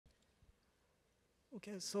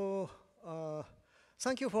Okay, so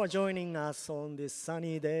thank you for joining us on this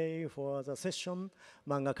sunny day for the session,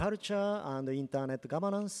 Manga Culture and Internet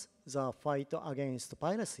Governance, the Fight Against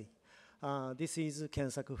Piracy. This is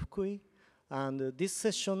Kensaku Fukui, and this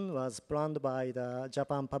session was planned by the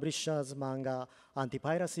Japan Publishers Manga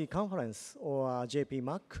Anti-Piracy Conference, or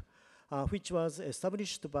JPMAC, which was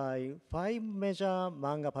established by 5 major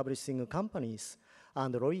manga publishing companies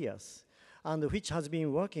and lawyers, and which has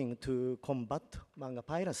been working to combat manga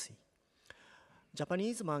piracy.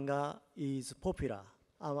 Japanese manga is popular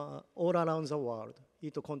all around the world.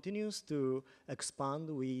 It continues to expand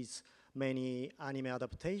with many anime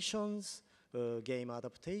adaptations, game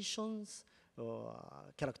adaptations,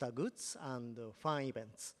 character goods, and fan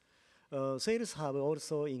events. Sales have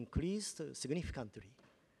also increased significantly.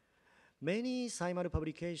 Many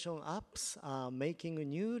simulpublication apps are making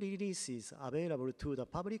new releases available to the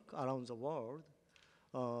public around the world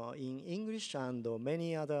in English and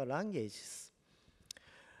many other languages.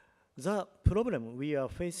 The problem we are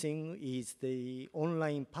facing is the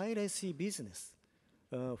online piracy business,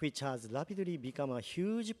 which has rapidly become a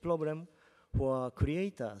huge problem for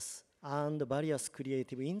creators and various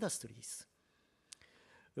creative industries.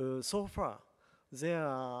 So far, there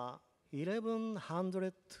are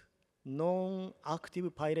 1,100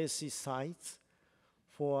 non-active piracy sites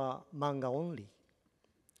for manga only.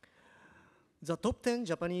 The top 10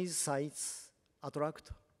 Japanese sites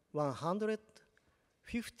attract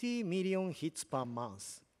 150 million hits per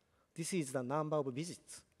month. This is the number of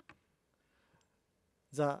visits.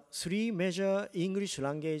 The 3 major English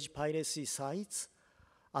language piracy sites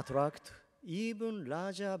attract even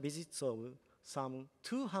larger visits of some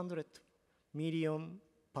 200 million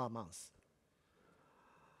per month.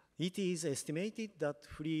 It is estimated that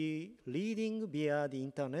free reading via the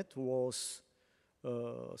internet was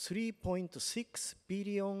 3.6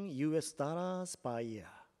 billion US dollars per year.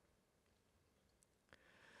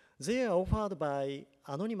 They are offered by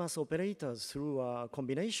anonymous operators through a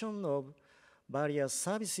combination of various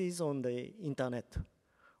services on the internet.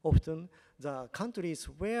 Often, the countries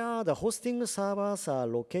where the hosting servers are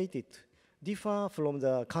located differ from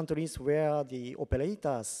the countries where the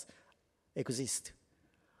operators exist.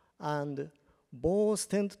 And both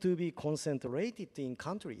tend to be concentrated in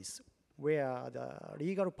countries where the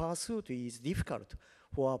legal pursuit is difficult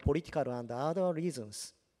for political and other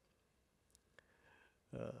reasons.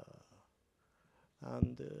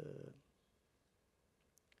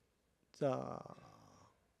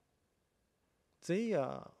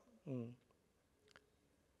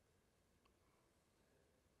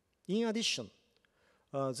 In addition,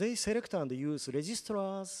 they select and use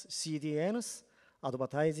registrars, CDNs,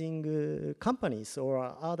 advertising companies,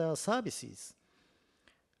 or other services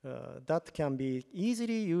that can be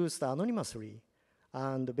easily used anonymously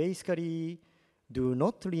and basically do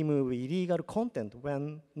not remove illegal content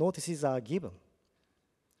when notices are given.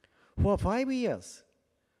 For 5 years,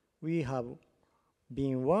 we have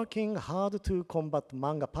been working hard to combat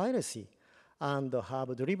manga piracy and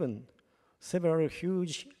have driven several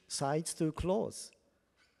huge sites to close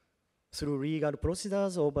through legal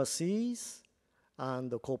procedures overseas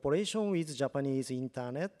and cooperation with Japanese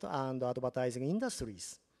internet and advertising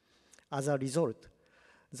industries. As a result,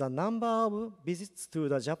 the number of visits to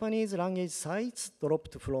the Japanese language sites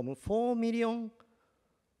dropped from 4 million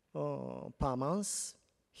per month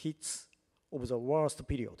hits of the worst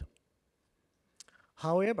period.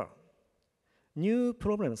 However, new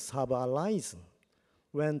problems have arisen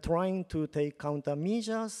when trying to take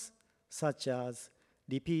countermeasures such as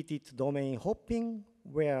repeated domain hopping,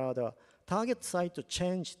 where the target site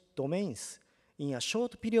changed domains in a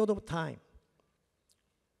short period of time.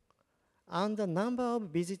 And the number of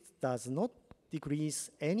visits does not decrease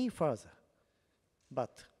any further.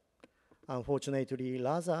 But unfortunately,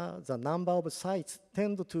 rather, the number of sites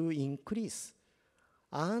tend to increase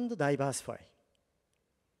and diversify.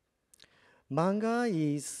 Manga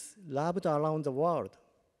is loved around the world,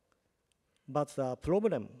 but the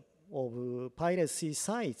problem of piracy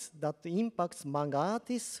sites that impacts manga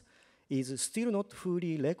artists is still not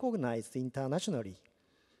fully recognized internationally.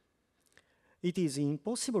 It is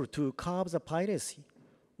impossible to curb the piracy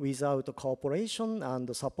without cooperation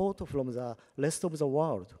and support from the rest of the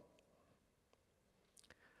world.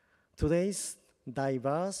 Today's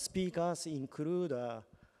diverse speakers include a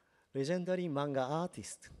legendary manga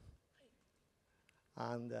artist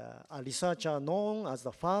and a researcher known as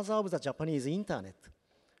the father of the Japanese internet,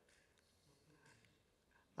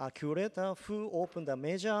 a curator who opened a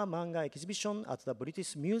major manga exhibition at the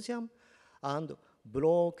British Museum and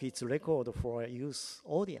broke its record for youth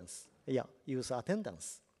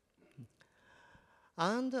attendance,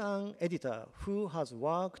 and an editor who has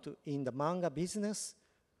worked in the manga business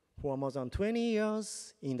for more than 20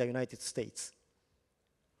 years in the United States.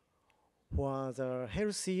 For the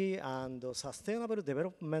healthy and sustainable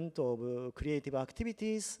development of creative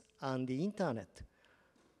activities and the internet,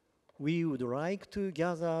 we would like to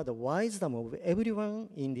gather the wisdom of everyone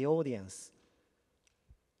in the audience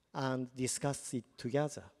and discuss it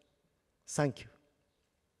together. Thank you.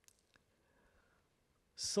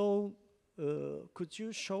 So, could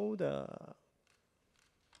you show the,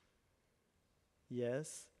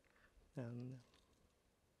 yes, and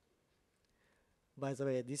by the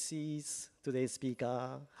way, this is today's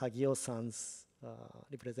speaker, Hagio-san's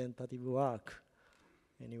representative work.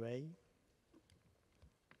 Anyway,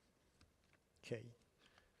 okay.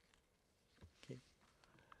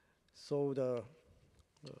 So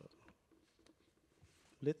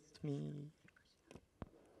let me.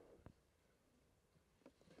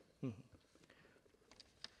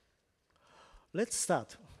 Let's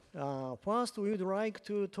start. First, we would like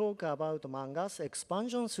to talk about manga's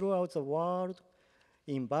expansion throughout the world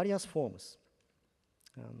in various forms.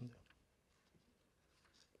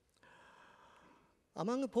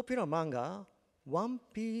 Among popular manga, One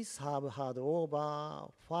Piece have had over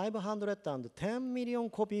 510 million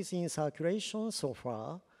copies in circulation so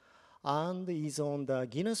far and is on the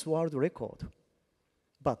Guinness World Record.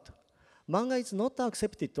 But manga is not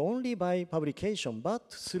accepted only by publication,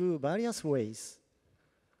 but through various ways,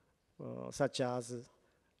 such as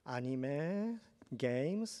anime,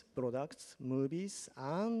 games, products, movies,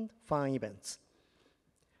 and fan events.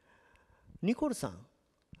 Nicole-san,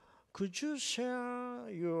 could you share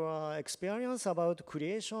your experience about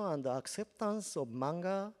creation and acceptance of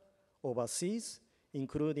manga overseas,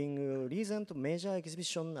 including a recent major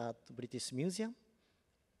exhibition at British Museum?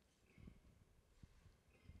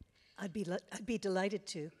 I'd be delighted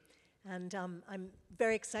to. And I'm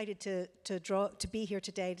very excited to be here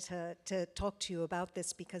today to talk to you about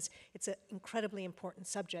this because it's an incredibly important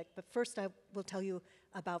subject. But first I will tell you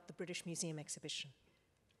about the British Museum exhibition.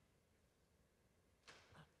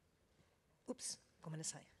 Oops, ごめんな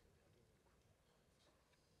さい.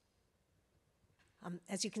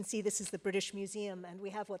 As you can see, this is the British Museum, and we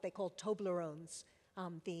have what they call Toblerones,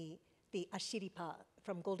 the ashiripa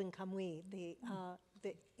from Golden Kamui, the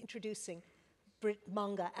introducing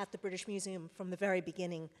manga at the British Museum from the very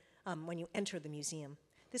beginning when you enter the museum.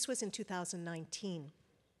 This was in 2019.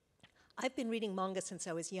 I've been reading manga since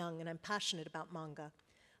I was young, and I'm passionate about manga.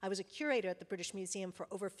 I was a curator at the British Museum for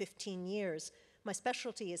over 15 years. My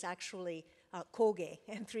specialty is actually koge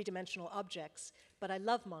and three-dimensional objects, but I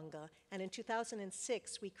love manga. And in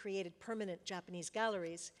 2006, we created permanent Japanese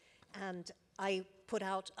galleries, and I put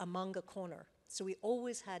out a manga corner. So we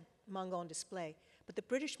always had manga on display. But the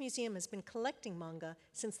British Museum has been collecting manga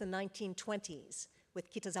since the 1920s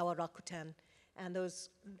with Kitazawa Rakuten and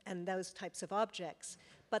those types of objects.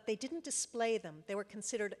 But they didn't display them. They were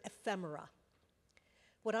considered ephemera.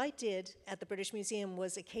 What I did at the British Museum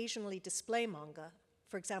was occasionally display manga,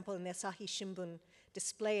 for example, in the Asahi Shimbun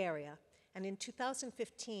display area. And in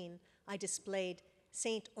 2015, I displayed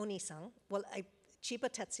Saint Oni-san, Chiba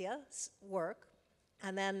Tetsuya's work,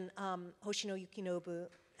 and then Hoshino Yukinobu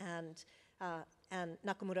and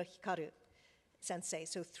Nakamura Hikaru sensei,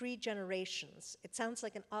 so 3 generations. It sounds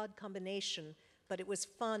like an odd combination, but it was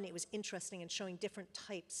fun, it was interesting, and showing different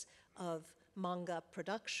types of manga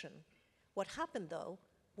production. What happened, though,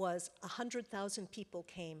 was 100,000 people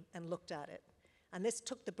came and looked at it. And this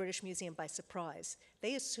took the British Museum by surprise.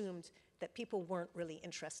 They assumed that people weren't really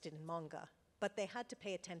interested in manga, but they had to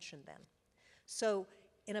pay attention then. So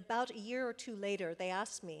in about a year or 2 later, they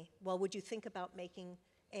asked me, well, would you think about making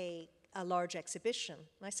a large exhibition?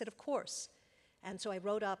 And I said, of course. And so I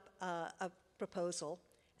wrote up a proposal,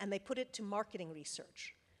 and they put it to marketing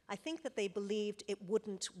research. I think that they believed it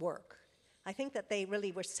wouldn't work. I think that they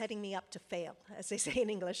really were setting me up to fail, as they say in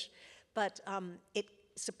English. But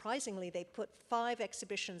surprisingly, they put 5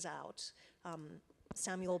 exhibitions out,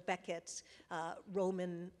 Samuel Beckett,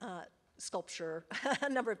 Roman sculpture, a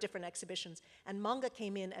number of different exhibitions, and manga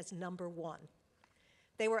came in as #1.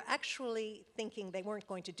 They were actually thinking they weren't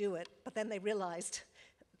going to do it, but then they realized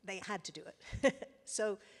they had to do it.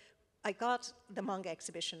 So I got the manga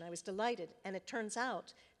exhibition. I was delighted, and it turns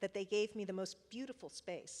out that they gave me the most beautiful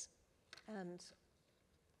space. And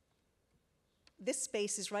this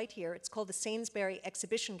space is right here. It's called the Sainsbury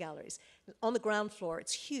Exhibition Galleries. On the ground floor,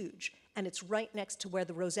 it's huge, and it's right next to where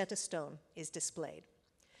the Rosetta Stone is displayed.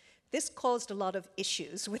 This caused a lot of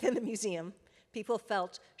issues within the museum. People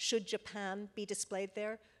felt, should Japan be displayed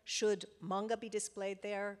there? Should manga be displayed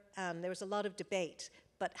there? There was a lot of debate.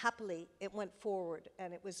 but happily it went forward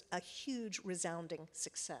and it was a huge resounding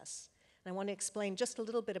success. And I want to explain just a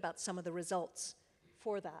little bit about some of the results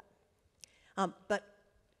for that. But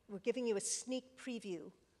we're giving you a sneak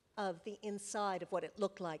preview of the inside of what it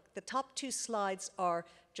looked like. The top two slides are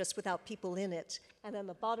just without people in it, and on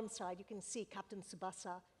the bottom side you can see Captain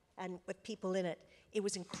Tsubasa and with people in it. It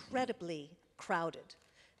was incredibly crowded.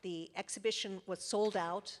 The exhibition was sold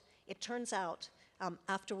out. It turns out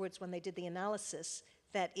afterwards when they did the analysis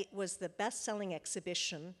that it was the best-selling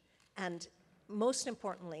exhibition, and most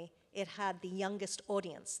importantly, it had the youngest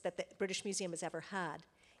audience that the British Museum has ever had.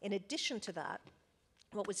 In addition to that,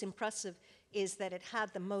 what was impressive is that it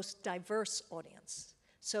had the most diverse audience.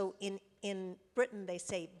 So in Britain, they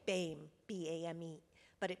say BAME, B-A-M-E,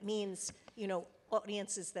 but it means, you know,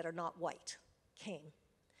 audiences that are not white came.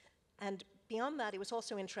 And beyond that, it was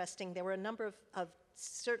also interesting, there were a number of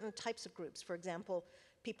certain types of groups. For example,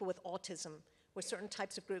 people with autism were certain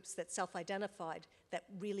types of groups that self-identified that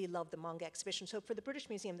really loved the manga exhibition. So for the British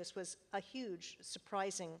Museum, this was a huge,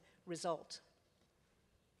 surprising result.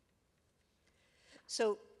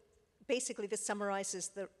 So basically, this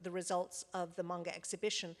summarizes the results of the manga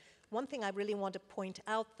exhibition. One thing I really want to point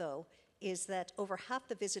out, though, is that over half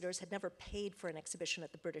the visitors had never paid for an exhibition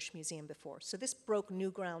at the British Museum before. So this broke new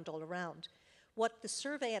ground all around. What the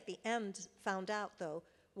survey at the end found out, though,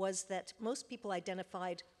 was that most people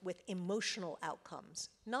identified with emotional outcomes,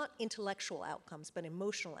 not intellectual outcomes, but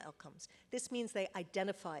emotional outcomes. This means they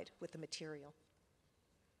identified with the material.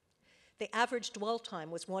 The average dwell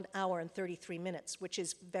time was 1 hour and 33 minutes, which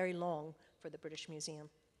is very long for the British Museum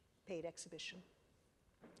paid exhibition.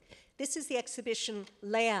 This is the exhibition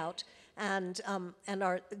layout and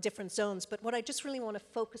our different zones, but what I just really want to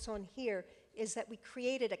focus on here is that we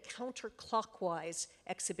created a counterclockwise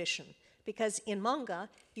exhibition, because in manga,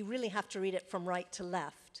 you really have to read it from right to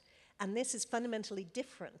left, and this is fundamentally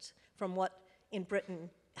different from what in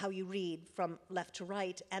Britain how you read from left to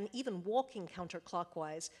right, and even walking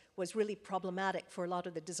counterclockwise was really problematic for a lot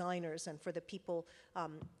of the designers and for the people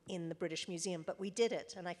in the British Museum, but we did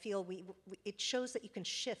it, and I feel it shows that you can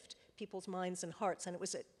shift people's minds and hearts, and it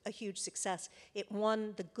was a huge success. It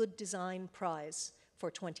won the Good Design Prize for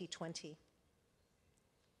 2020.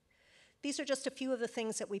 These are just a few of the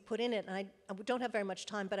things that we put in it, and I don't have very much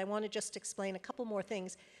time, but I want to just explain a couple more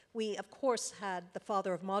things. We, of course, had the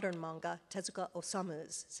father of modern manga, Tezuka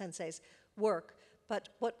Osamu's sensei's work, but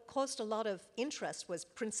what caused a lot of interest was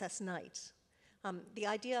Princess Knight. The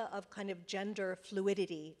idea of kind of gender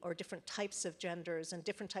fluidity, or different types of genders and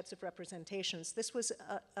different types of representations, this was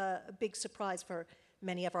a big surprise for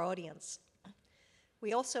many of our audience.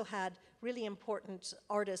 We also had really important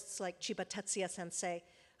artists like Chiba Tetsuya sensei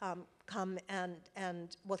come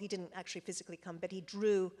and, well, he didn't actually physically come, but he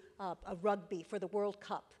drew a rugby for the World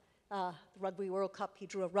Cup. The Rugby World Cup, he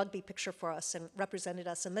drew a rugby picture for us and represented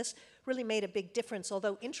us, and this really made a big difference,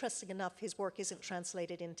 although interesting enough, his work isn't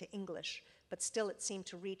translated into English, but still it seemed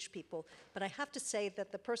to reach people. But I have to say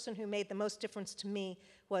that the person who made the most difference to me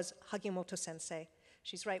was Hagimoto sensei.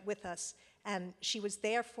 She's right with us, and she was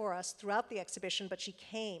there for us throughout the exhibition, but she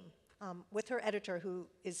came with her editor, who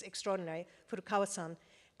is extraordinary, Furukawa-san,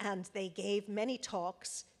 and they gave many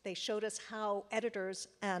talks. They showed us how editors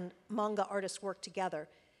and manga artists work together.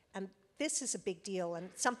 And this is a big deal, and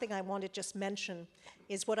something I want to just mention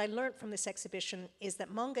is what I learned from this exhibition is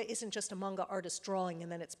that manga isn't just a manga artist drawing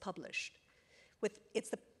and then it's published.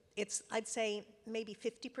 It's I'd say maybe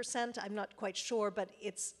 50%, I'm not quite sure, but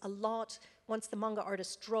it's a lot. Once the manga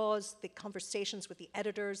artist draws, the conversations with the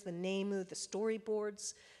editors, the neimu, the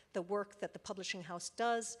storyboards, the work that the publishing house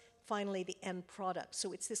does, finally the end product.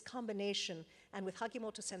 So it's this combination, and with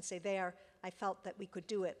Hagimoto sensei there, I felt that we could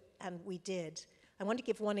do it, and we did. I want to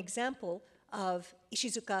give one example of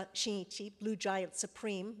Ishizuka Shinichi, Blue Giant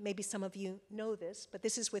Supreme. Maybe some of you know this, but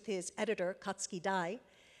this is with his editor, Katsuki Dai,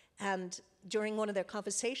 and during one of their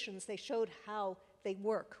conversations, they showed how they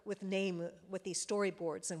work with name, with these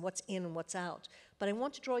storyboards and what's in and what's out. But I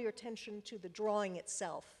want to draw your attention to the drawing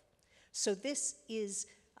itself. So this is,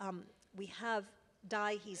 we have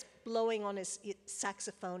Dai, he's blowing on his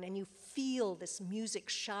saxophone, and you feel this music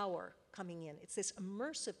shower coming in. It's this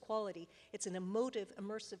immersive quality. It's an emotive,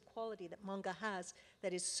 immersive quality that manga has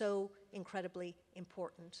that is so incredibly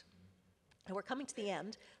important. And we're coming to the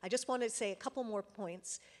end. I just want to say a couple more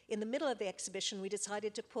points. In the middle of the exhibition, we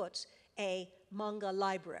decided to put a manga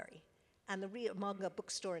library, and the manga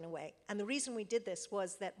bookstore in a way. And the reason we did this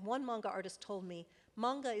was that one manga artist told me,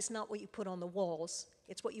 manga is not what you put on the walls,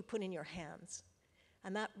 it's what you put in your hands.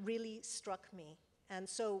 And that really struck me. And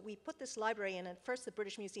so we put this library in, and at first the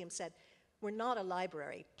British Museum said, we're not a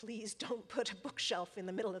library, please don't put a bookshelf in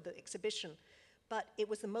the middle of the exhibition. but it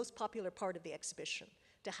was the most popular part of the exhibition.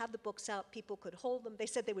 To have the books out, people could hold them. They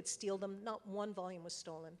said they would steal them. Not one volume was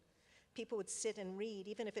stolen. People would sit and read,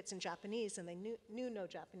 even if it's in Japanese, and they knew no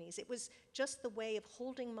Japanese. It was just the way of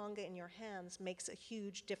holding manga in your hands makes a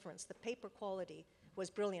huge difference. The paper quality was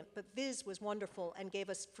brilliant, but Viz was wonderful and gave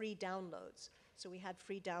us free downloads. So we had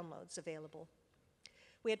free downloads available.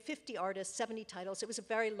 We had 50 artists, 70 titles. It was a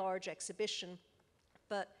very large exhibition,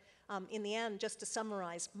 but in the end, just to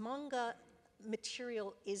summarize, manga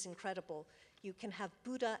material is incredible. You can have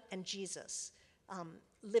Buddha and Jesus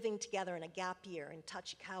living together in a gap year in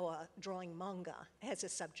Tachikawa drawing manga as a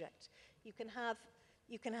subject. You can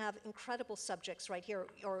have incredible subjects right here,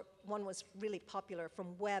 or one was really popular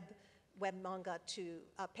from web manga to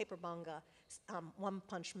paper manga, One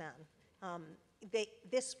Punch Man.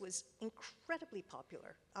 This was incredibly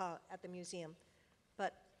popular at the museum,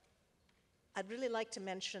 but I'd really like to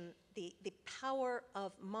mention the power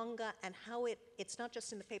of manga and how it's not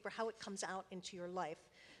just in the paper, how it comes out into your life.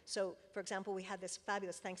 So, for example, we had this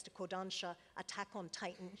fabulous, thanks to Kodansha, Attack on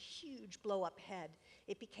Titan, huge blow-up head.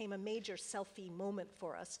 It became a major selfie moment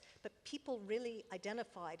for us, but people really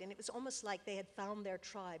identified, and it was almost like they had found their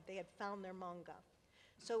tribe, they had found their manga.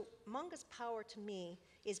 So manga's power to me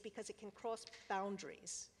is because it can cross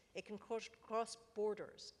boundaries. It can cross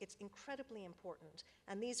borders. It's incredibly important.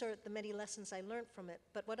 And these are the many lessons I learned from it.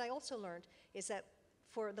 But what I also learned is that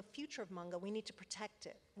for the future of manga, we need to protect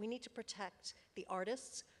it. We need to protect the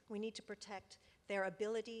artists. We need to protect their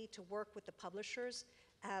ability to work with the publishers.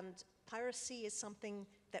 And piracy is something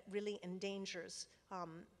that really endangers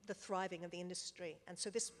the thriving of the industry. And so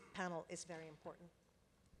this panel is very important.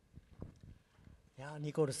 Yeah,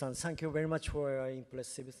 Nicole-san, thank you very much for your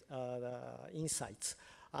impressive insights.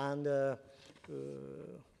 And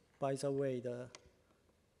by the way,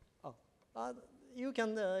 you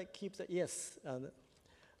can keep the, yes.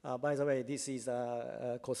 By the way, this is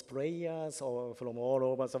cosplayers or from all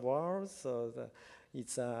over the world, so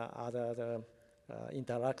it's other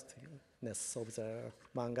interactiveness of the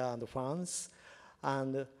manga and fans.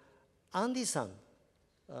 And Andy-san,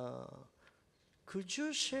 could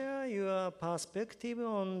you share your perspective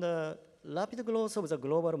on the rapid growth of the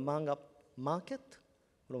global manga market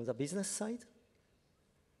from the business side?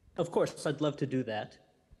 Of course, I'd love to do that.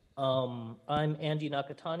 I'm Andy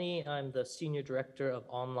Nakatani. I'm the Senior Director of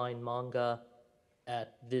Online Manga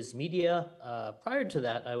at Viz Media. Prior to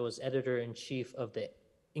that, I was Editor-in-Chief of the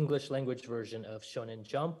English language version of Shonen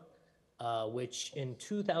Jump, which in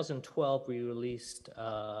 2012 we released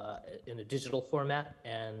in a digital format,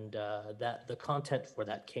 and that the content for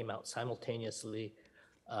that came out simultaneously.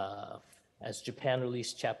 As Japan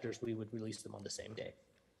released chapters, we would release them on the same day.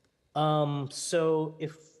 So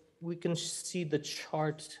if we can see the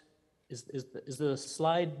chart, is the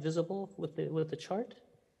slide visible with the chart?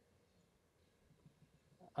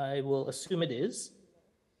 I will assume it is.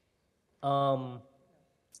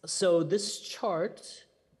 So this chart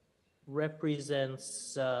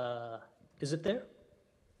represents, is it there?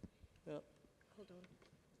 Hold on.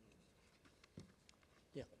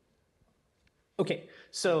 Yeah. Okay,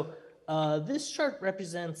 so this chart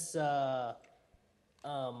represents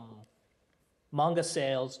manga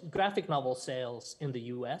sales, graphic novel sales in the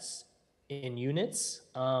US in units.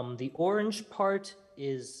 The orange part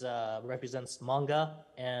is represents manga,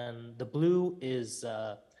 and the blue is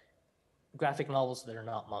graphic novels that are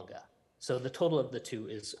not manga. So the total of the two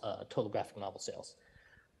is total graphic novel sales.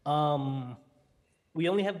 We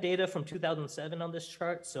only have data from 2007 on this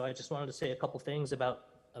chart, so I just wanted to say a couple things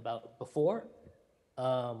about before.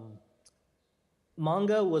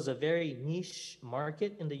 Manga was a very niche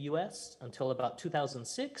market in the US until about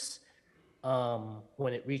 2006,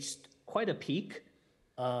 when it reached quite a peak.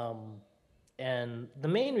 And the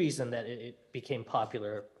main reason that it became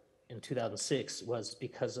popular in 2006 was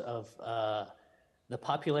because of the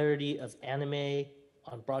popularity of anime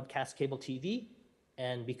on broadcast cable TV,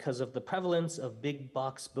 and because of the prevalence of big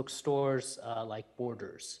box bookstores like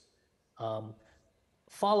Borders.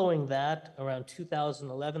 Following that, around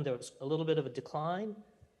 2011, there was a little bit of a decline.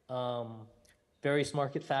 Various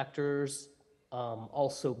market factors,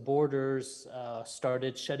 also Borders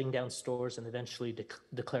started shutting down stores and eventually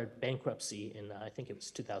declared bankruptcy in, I think it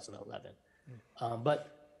was 2011. But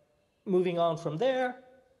moving on from there,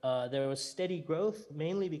 there was steady growth,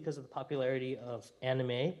 mainly because of the popularity of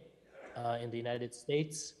anime in the United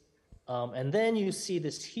States. And then you see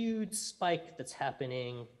this huge spike that's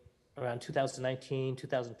happening around 2019,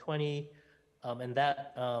 2020. And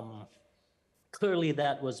that clearly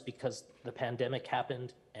that was because the pandemic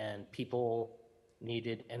happened and people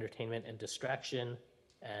needed entertainment and distraction,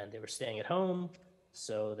 and they were staying at home,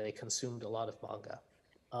 so they consumed a lot of manga.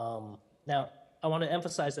 Now, I want to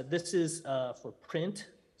emphasize that this is for print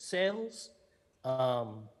sales.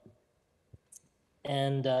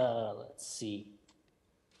 Let's see.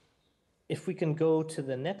 If we can go to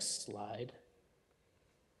the next slide.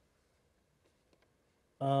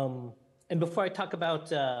 And before I talk about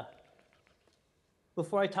the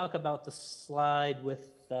slide with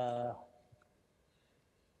the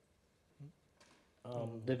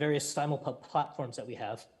various simulpub platforms that we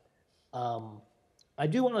have, I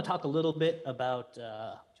do want to talk a little bit about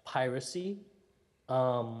piracy.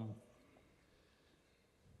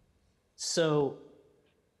 So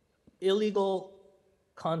illegal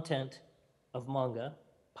content of manga,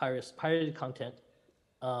 pirated content,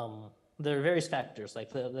 there are various factors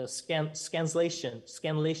like the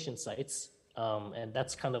scanlation sites, and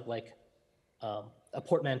that's kind of like a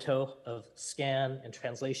portmanteau of scan and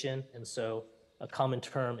translation, and so a common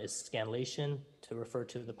term is scanlation to refer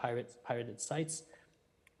to the pirated sites.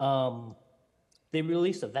 They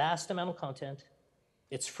release a vast amount of content,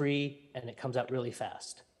 it's free, and it comes out really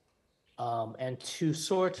fast. And to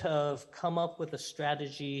sort of come up with a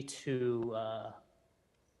strategy to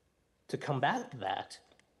combat that,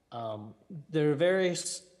 there are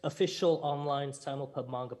various official online simulpub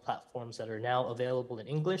manga platforms that are now available in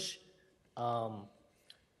English.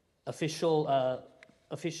 Official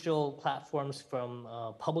platforms from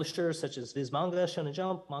publishers such as Viz Manga, Shonen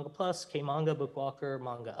Jump, Manga Plus, K Manga, Bookwalker,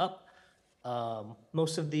 Manga Up.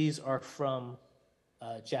 Most of these are from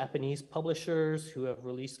Japanese publishers who have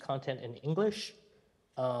released content in English.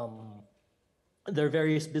 There are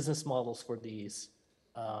various business models for these,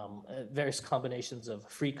 various combinations of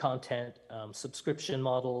free content, subscription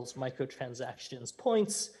models, microtransactions,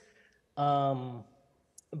 points.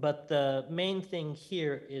 But the main thing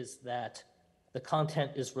here is that the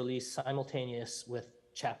content is released simultaneous with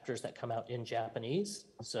chapters that come out in Japanese.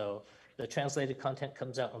 So the translated content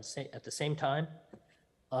comes out at the same time.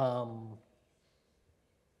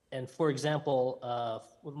 And for example,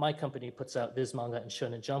 my company puts out Viz Manga and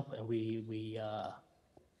Shonen Jump, and we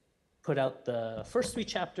put out the first 3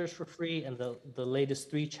 chapters for free and the latest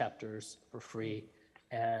 3 chapters for free.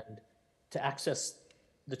 And to access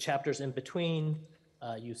the chapters in between,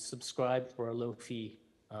 you subscribe for a low fee.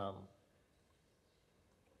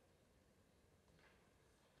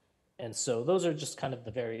 And so those are just kind of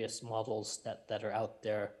the various models that are out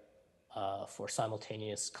there for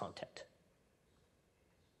simultaneous content.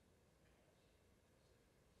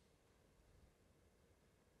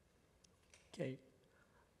 Okay.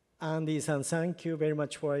 Andy-san, thank you very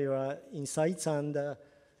much for your insights. And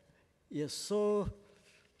yes, so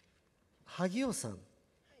Hagio-san,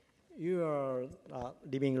 you are a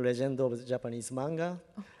living legend of Japanese manga.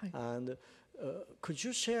 Oh, and could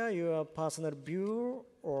you share your personal view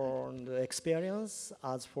on the experience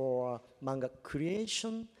as for manga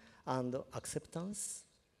creation and acceptance?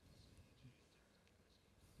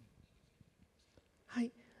 は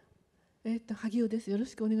い、萩尾です。よろ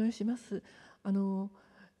しくお願いします。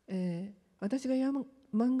私が漫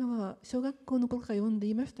画は小学校の頃から読んで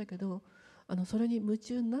いましたけど、それに夢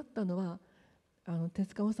中になったのは手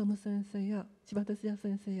塚治虫先生や千葉哲也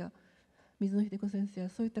先生や水野秀子先生や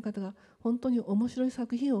そういった方が本当に面白い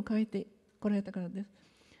作品を書いてこられたからです。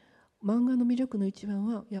漫画の魅力の一番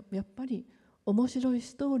はやっぱり面白い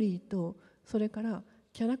ストーリーとそれから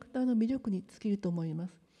キャラクターの魅力に尽きると思いま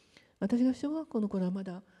す。私が小学校の頃はま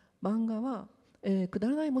だ漫画は、くだ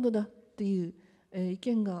らないものだっていう、意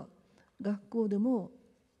見が学校でも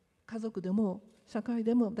家族でも社会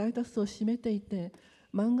でも大多数を占めていて、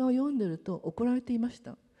漫画を読んでると怒られていまし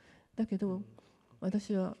た。だけど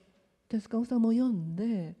私は手塚治虫を読ん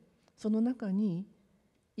で、その中に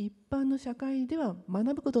一般の社会では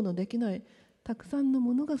学ぶことのできないたくさんの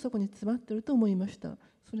ものがそこに詰まっていると思いました。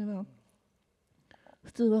それは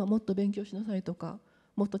普通はもっと勉強しなさいとか、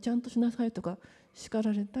もっとちゃんとしなさいとか叱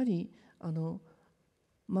られたり、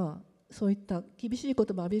そういった厳しい言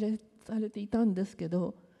葉を浴びされていたんですけ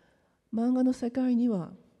ど、漫画の世界に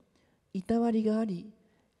はいたわりがあり、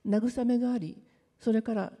慰めがあり、それ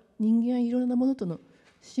から人間やいろんなものとの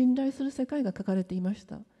信頼する世界が書かれていまし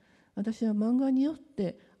た。私は漫画によっ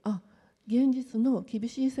て現実の厳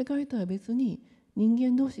しい世界とは別に人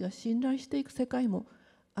間同士が信頼していく世界も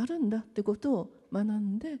あるんだってことを学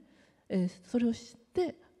んで、それを知っ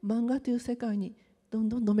て漫画という世界にどん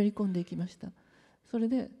どんのめり込んでいきました。それ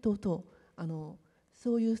でとうとう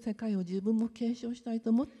そういう世界を自分も継承したいと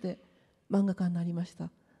思って漫画家になりました。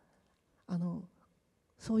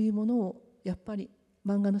そういうものをやっぱり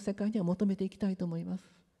漫画の世界には求めていきたいと思います。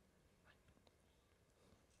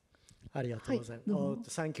ありがとうございます。Oh,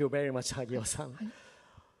 thank you very much, Hagio-san.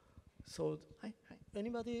 So,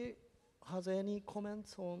 anybody has any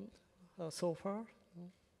comments on so far?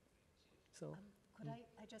 So. Could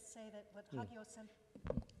I just say that what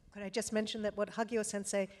Could I just mention that what Hagio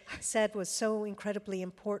Sensei said was so incredibly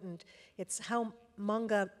important. It's how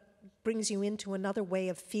manga brings you into another way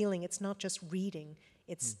of feeling. It's not just reading.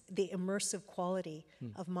 It's the immersive quality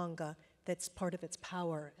of manga that's part of its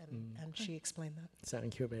power, and she explained that.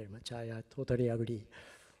 Thank you very much. I totally agree.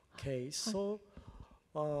 Okay, so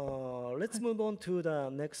let's move on to the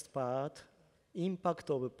next part, impact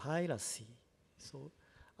of piracy. So,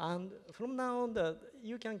 and from now on,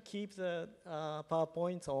 you can keep the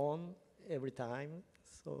PowerPoints on every time.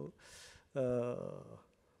 So,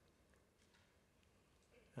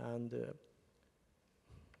 and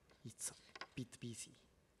it's a bit busy.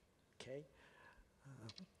 Okay.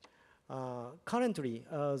 Currently,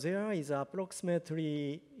 there is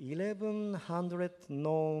approximately 1,100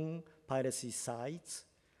 known piracy sites,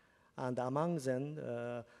 and among them,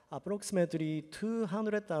 approximately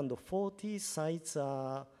 240 sites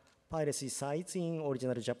are piracy sites in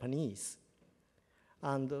original Japanese,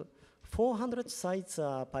 and 400 sites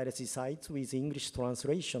are piracy sites with English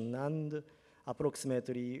translation, and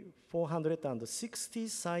approximately 460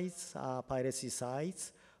 sites are piracy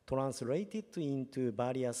sites translated into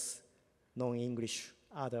various non-English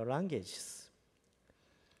other languages.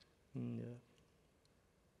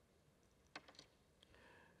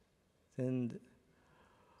 And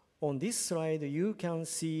on this slide, you can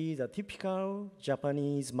see the typical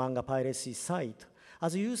Japanese manga piracy site.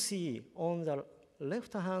 As you see on the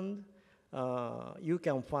left hand, you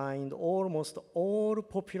can find almost all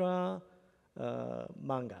popular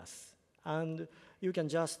mangas. And you can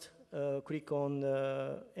just click on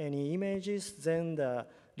any images, then the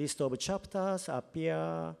list of chapters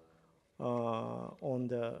appear on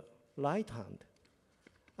the right hand.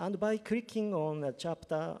 And by clicking on a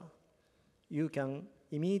chapter, you can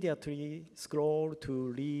immediately scroll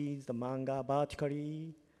to read the manga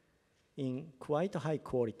vertically in quite high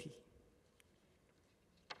quality.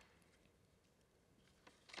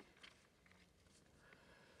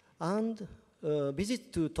 And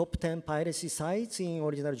visit to top 10 piracy sites in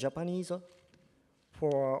original Japanese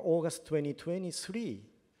for August 2023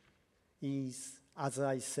 is, as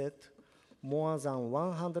I said, more than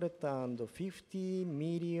 150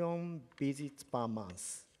 million visits per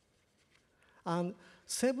month. And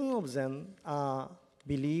 7 of them are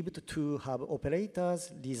believed to have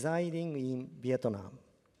operators residing in Vietnam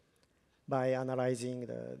by analyzing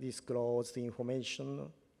the disclosed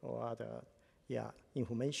information or other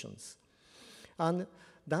informations. And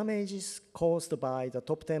damages caused by the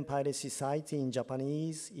top 10 piracy sites in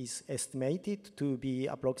Japanese is estimated to be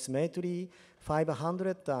approximately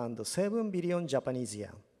 507 billion Japanese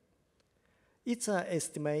yen. It's an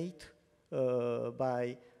estimate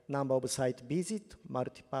by number of site visits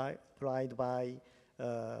multiplied by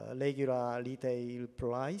regular retail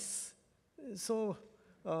price. So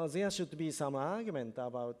there should be some argument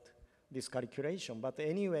about this calculation, but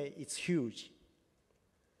anyway, it's huge.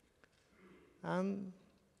 And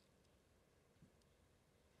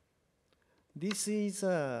this is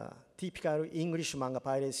a typical English manga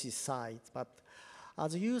piracy site, but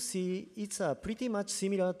as you see, it's pretty much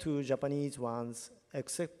similar to Japanese ones,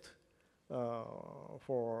 except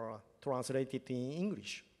for translated in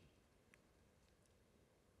English.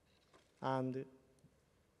 And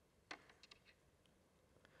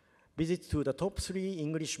visits to the top 3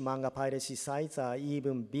 English manga piracy sites are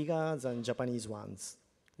even bigger than Japanese ones.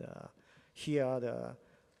 Here are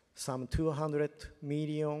some 200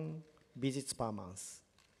 million visits per month.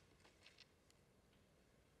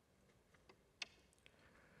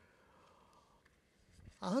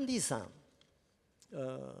 Andy-san,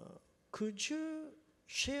 could you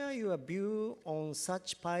share your view on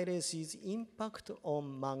such piracy's impact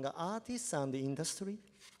on manga artists and the industry?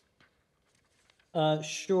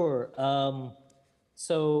 Sure.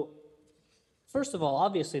 So first of all,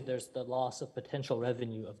 obviously there's the loss of potential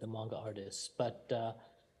revenue of the manga artists, but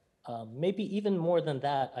maybe even more than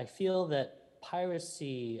that, I feel that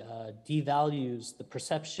piracy devalues the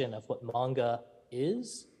perception of what manga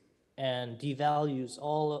is and devalues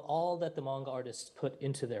all that the manga artists put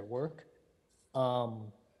into their work.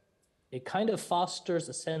 It kind of fosters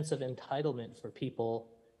a sense of entitlement for people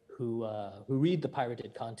who read the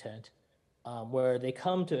pirated content, where they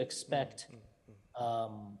come to expect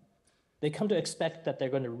that they're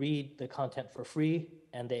going to read the content for free,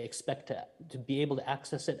 and they expect to be able to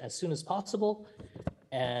access it as soon as possible.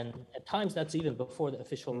 And at times, that's even before the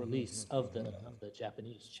official release of the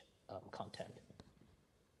Japanese content.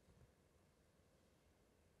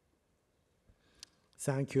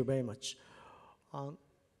 Thank you very much.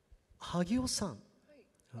 Hagio-san,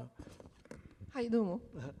 はい、どうも。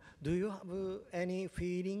Do you have any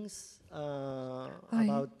feelings Hi.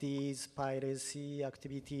 about these piracy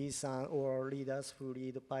activities or readers who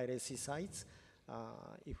read piracy sites?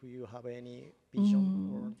 If you have any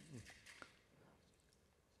vision or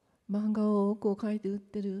漫画をこう書いて売っ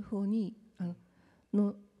てる方に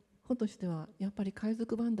の方としてはやっぱり海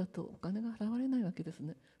賊版だとお金が払われないわけです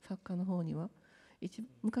ね、作家の方には。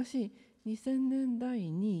昔2000年代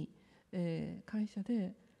に、会社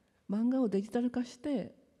で漫画をデジタル化し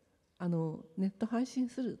てネット配信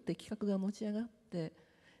するって企画が持ち上がって、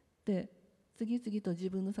で次々と自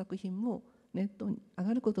分の作品もネットに上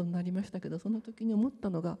がることになりましたけど、その時に思った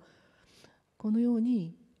のが、このよう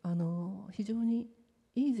に非常に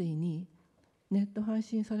イージーにネット配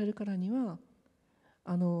信されるからには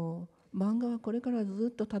漫画はこれからず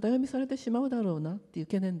っとただ読みされてしまうだろうなっていう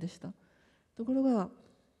懸念でした。ところが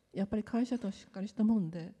やっぱり会社とはしっかりしたもん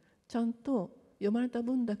で、ちゃんと読まれた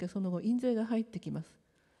分だけその後印税が入ってきます。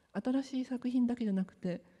新しい作品だけじゃなく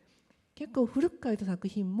て結構古く書いた作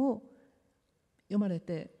品も読まれ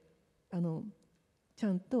てちゃ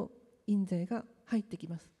んと印税が入ってき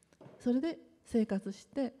ます。それで生活し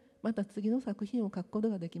てまた次の作品を書くこと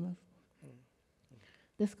ができます。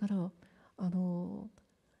ですから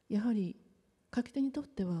やはり書き手にとっ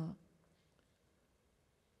ては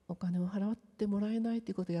お金を払ってもらえないと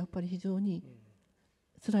いうことはやっぱり非常に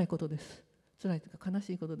辛いことです。辛いというか悲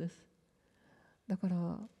しいことです。だか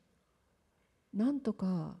らなんと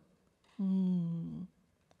か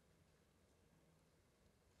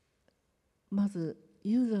まず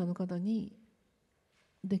ユーザーの方に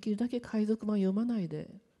できるだけ海賊版を読まない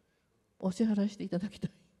でお支払いしていただきた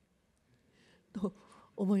いと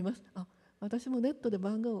思います。私もネットで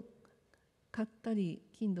漫画を買ったり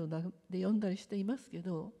Kindle で読んだりしていますけ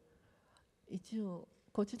ど、一応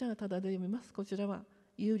こちらはタダで読みます、こちらは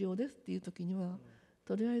有料ですっていう時には、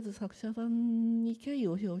とりあえず作者さんに敬意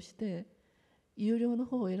を表して有料の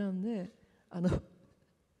方を選んで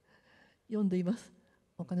読んでいます。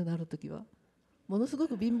お金のある時は。ものすご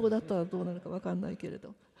く貧乏だったらどうなるか分かんないけれ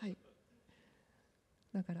ど、はい、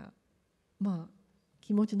だからまあ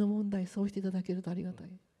気持ちの問題、そうしていただけるとありがたい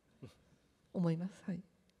思います。はい。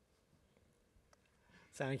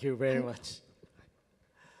Thank you very much.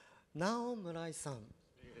 Now, Murai-san,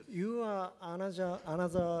 you are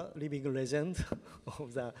another living legend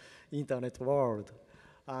of the internet world.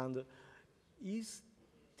 And is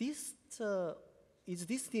this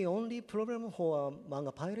the only problem for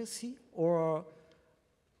manga piracy, or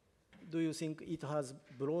do you think it has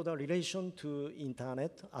broader relation to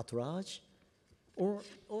internet at large, or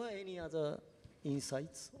any other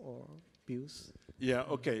insights or views? Yeah,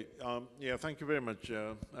 okay. Yeah, thank you very much.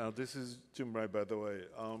 This is Jumrai, by the way.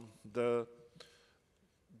 The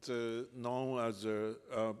known as the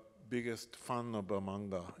biggest fan of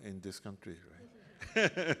manga in this country,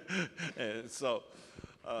 right? So,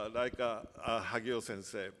 like Hagio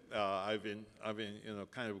Sensei, I've been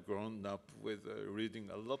kind of grown up with reading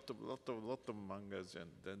a lot of mangas,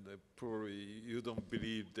 and then probably you don't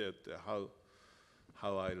believe that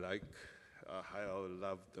how I like. How I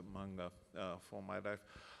love the manga for my life.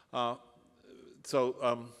 So,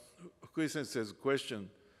 Fukui Sensei's question,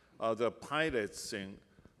 the pirates thing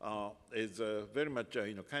is very much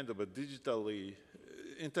kind of a digitally,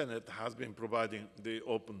 internet has been providing the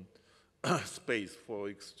open space for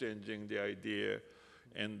exchanging the idea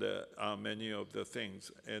and many of the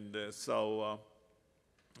things. And so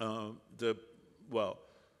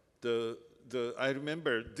I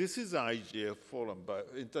remember this is IGF forum,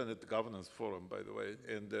 Internet Governance Forum, by the way,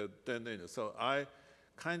 and then so I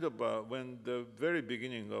kind of when the very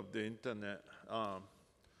beginning of the internet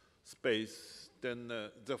space, then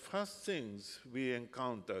the first things we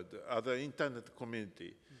encountered are the internet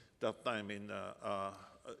community. That time in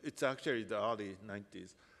it's actually the early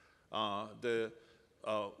 90s.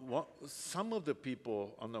 Some of the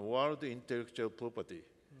people on the world intellectual property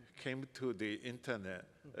came to the internet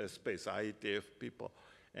space, IETF people,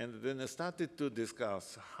 and then they started to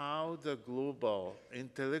discuss how the global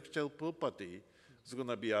intellectual property is going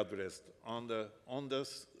to be addressed on the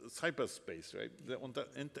cyberspace, right? On the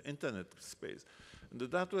internet space. And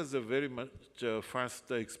that was a very much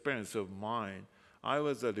first experience of mine. I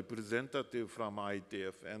was a representative from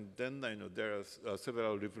IETF, and then there are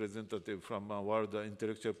several representatives from World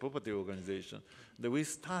Intellectual Property Organization. That we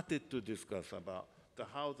started to discuss about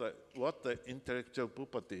what the intellectual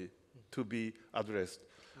property to be addressed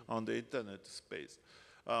on the internet space.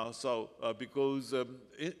 Because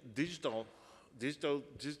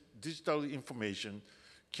digital information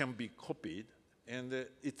can be copied And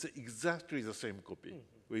it's exactly the same copy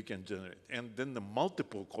we can generate. And then the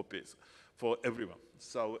multiple copies for everyone.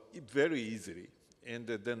 So very easily, and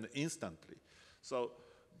then instantly. So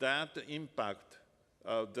that impact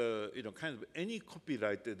the, kind of any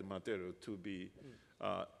copyrighted material to be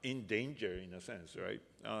in danger in a sense, right?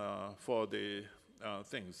 For the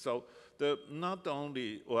things. So not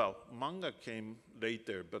only, well, manga came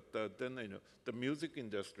later, but then, the music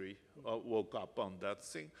industry woke up on that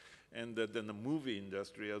thing, and then the movie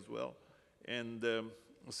industry as well. And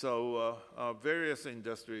so various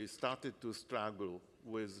industries started to struggle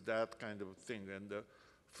with that kind of thing, and the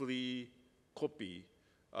free copy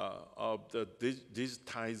of the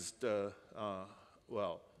digitized,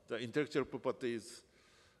 well, the intellectual properties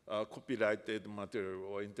copyrighted material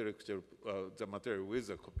or intellectual, the material with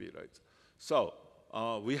the copyrights. So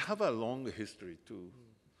we have a long history to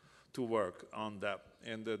work on that,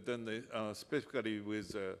 and then specifically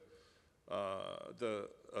with the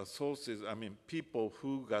sources, I mean, people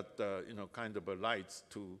who got, kind of rights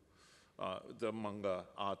to the manga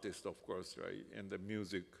artists, of course, right, and the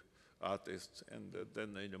music artists, and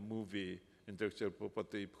then in the movie intellectual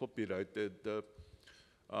property copyrighted the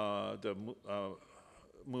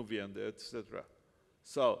movie and etc.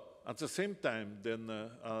 So at the same time, then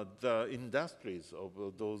the industries of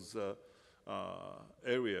those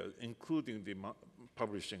areas, including the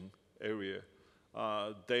publishing area,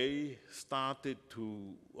 they started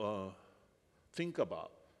to think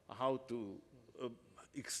about how to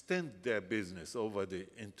extend their business over the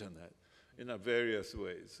internet in various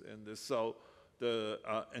ways. And so the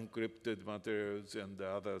encrypted materials and the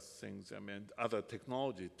other things, I mean, other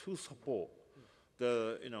technology to support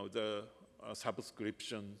the, the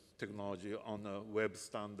subscription technology on a web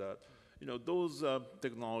standard. Those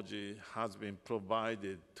technology has been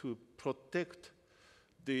provided to protect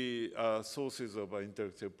the sources of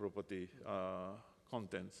intellectual property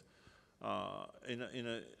contents.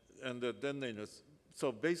 And then,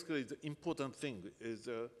 so basically the important thing is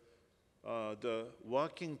the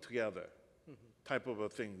working together type of a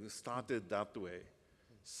thing started that way.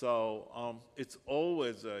 So it's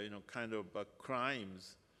always kind of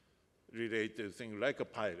crimes related thing, like a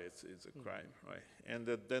pirates is a crime, right? And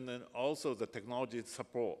then also the technology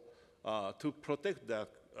support to protect that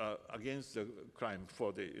against the crime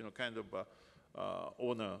for the kind of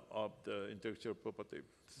owner of the intellectual property.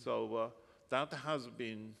 So that has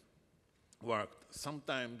been worked,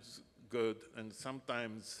 sometimes good and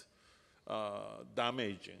sometimes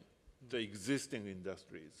damaging the existing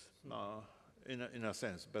industries in a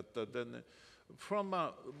sense. But then from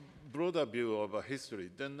a broader view of a history,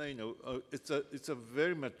 then it's a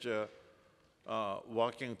very much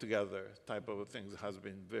working together type of things has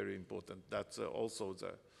been very important. That's also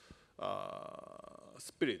the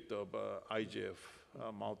spirit of IGF,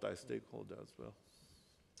 multi-stakeholder as well.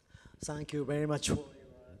 Thank you very much for your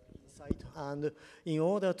insight. And in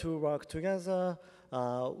order to work together,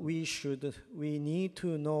 we need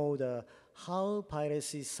to know how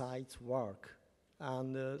piracy sites work.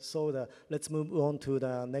 And so let's move on to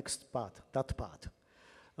the next part, that part.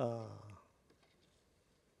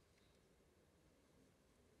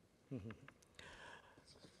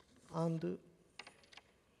 And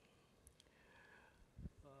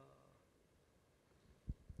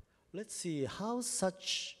let's see how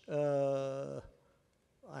such, I'm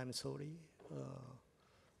sorry.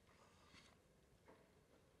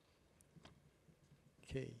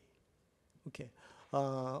 Okay.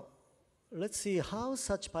 Let's see how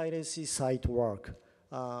such piracy site work.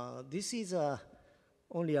 This is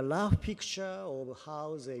only a rough picture of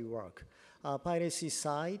how they work. Piracy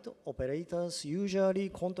site operators usually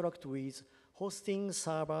contract with hosting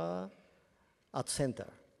server at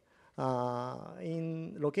center.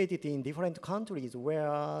 Located in different countries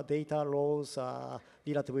where data loss are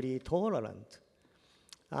relatively tolerant.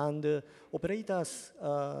 And operators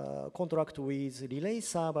contract with relay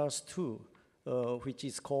servers too, which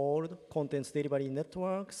is called Contents Delivery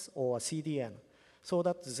Networks or CDN, so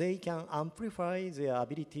that they can amplify their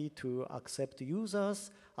ability to accept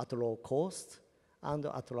users at low cost and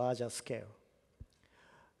at larger scale.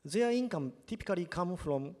 Their income typically comes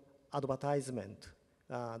from advertisement,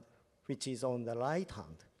 which is on the right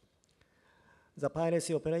hand. The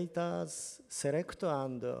piracy operators select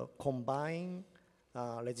and combine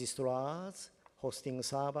registrars, hosting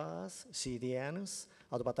servers, CDNs,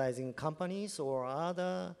 advertising companies, or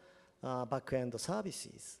other back-end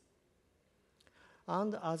services.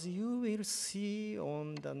 And as you will see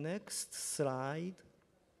on the next slide,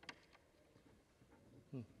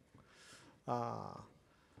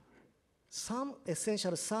 some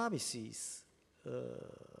essential services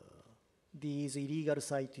these illegal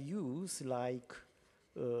site use like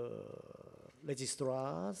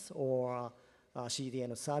registrars or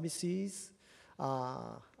CDN services,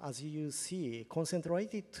 as you see,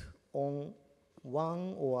 concentrated on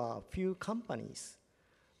one or a few companies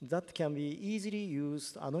that can be easily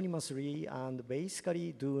used anonymously and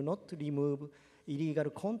basically do not remove illegal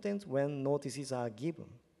content when notices are given.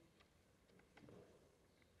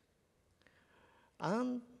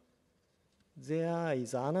 And there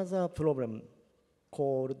is another problem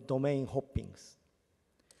called domain hoppings,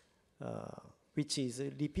 which is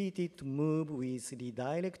repeated move with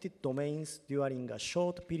redirected domains during a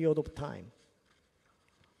short period of time.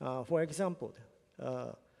 For example,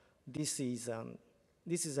 this is a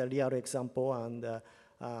real example, and a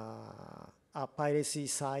piracy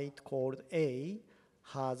site called A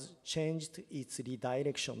has changed its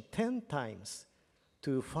redirection 10 times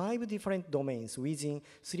to 5 different domains within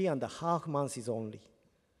 3.5 months only.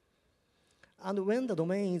 And when the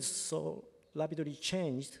domain is so rapidly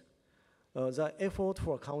changed, the effort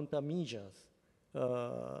for countermeasures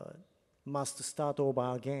must start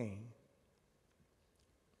over again.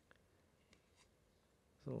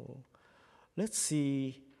 So let's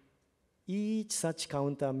see each such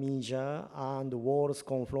countermeasure and walls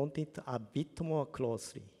confronted a bit more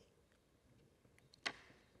closely.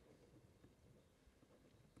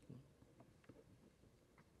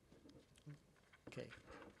 Okay.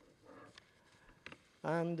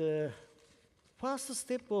 And first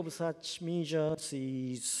step of such measures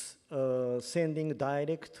is sending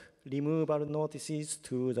direct removal notices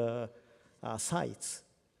to the sites.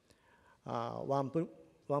 One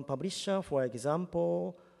publisher, for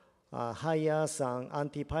example, hires an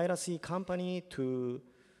anti-piracy company to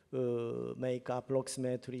make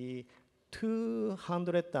approximately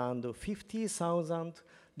 250,000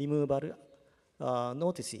 removal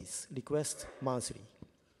notices requests monthly.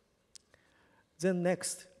 Then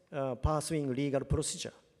next, pursuing legal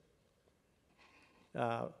procedure.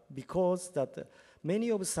 Because that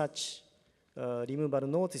many of such removal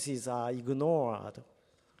notices are ignored,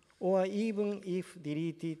 or even if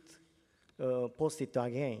deleted, posted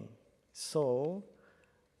again. So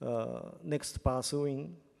next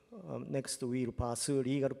we'll pursue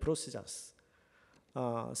legal procedures.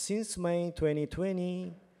 Since May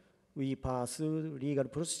 2020, we pursued legal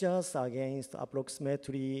procedures against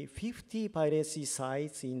approximately 50 piracy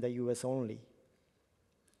sites in the US only,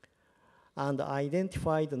 and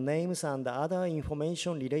identified the names and other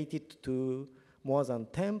information related to more than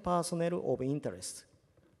 10 personnel of interest.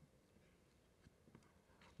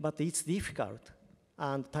 But it's difficult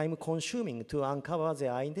and time-consuming to uncover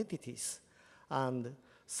their identities, and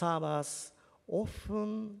servers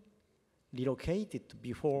often relocated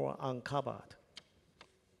before uncovered.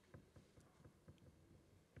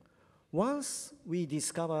 Once we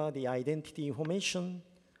discover the identity information,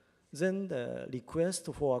 then the request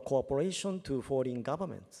for cooperation to foreign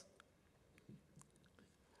governments.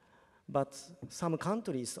 But some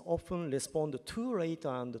countries often respond too late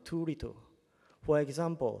and too little. For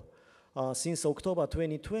example, since October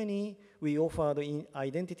 2020, we offered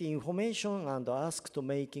identity information and asked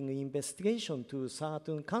making investigation to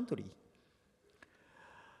certain country,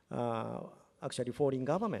 actually foreign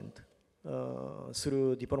government,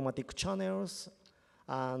 through diplomatic channels,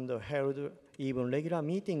 and held even regular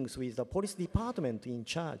meetings with the police department in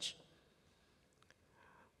charge.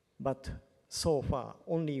 But so far,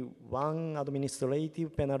 only one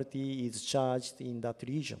administrative penalty is charged in that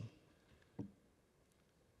region.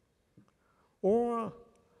 Or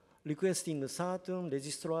requesting certain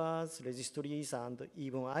registrars, registries, and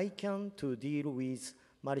even ICANN to deal with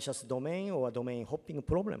malicious domain or domain hopping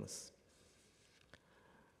problems.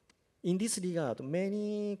 In this regard,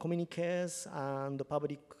 many communiques and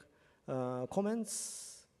public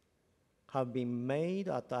comments have been made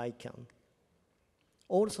at ICANN.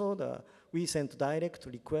 Also, we sent direct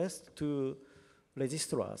requests to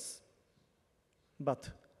registrars, but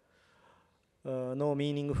no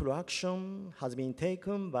meaningful action has been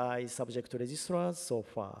taken by subject registrars so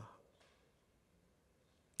far.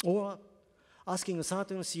 Or asking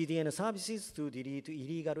certain CDN services to delete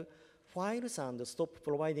illegal files and stop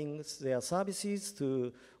providing their services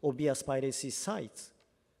to obvious piracy sites.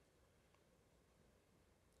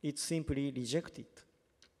 It's simply rejected.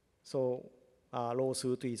 So a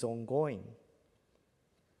lawsuit is ongoing.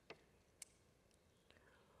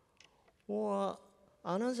 Or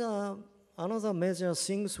another major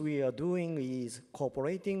things we are doing is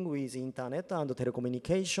cooperating with internet and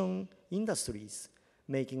telecommunication industries,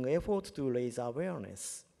 making effort to raise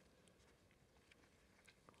awareness.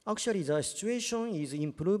 Actually, the situation is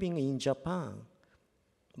improving in Japan,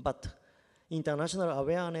 but international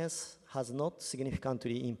awareness has not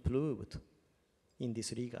significantly improved in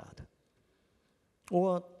this regard.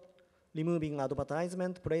 Or removing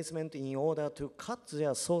advertisement placement in order to cut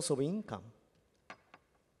their source of income.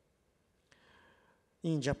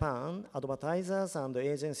 In Japan, advertisers and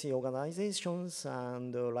agency organizations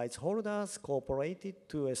and rights holders cooperated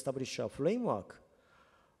to establish a framework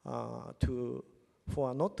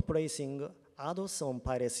for not placing ads on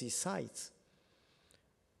piracy sites.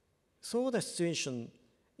 So the situation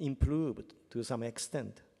improved to some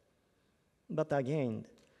extent. But again,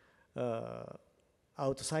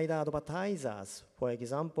 outside advertisers, for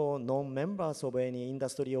example, non-members of any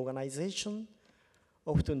industry organization,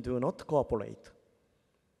 often do not cooperate.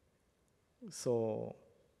 So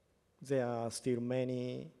there are still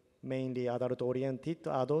many mainly adult-oriented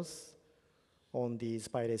ads on these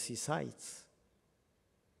piracy sites.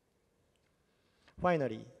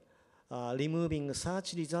 Finally, removing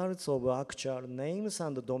search results of actual names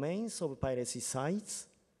and domains of piracy sites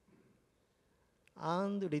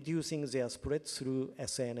and reducing their spread through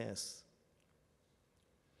SNS.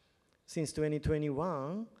 Since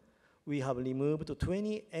 2021, we have removed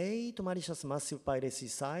 28 malicious massive piracy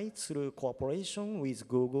sites through cooperation with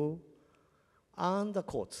Google and the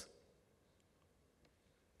courts.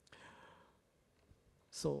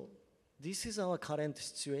 So this is our current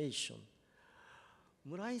situation.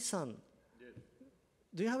 Murai-san,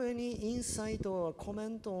 do you have any insight or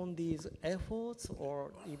comment on these efforts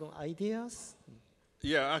or even ideas?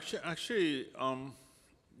 Yeah, actually,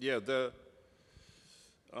 yeah, the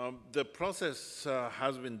process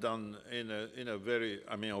has been done in a very,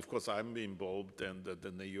 I mean, of course, I'm involved, and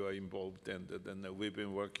then you are involved, and then we've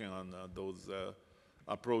been working on those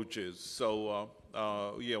approaches. So,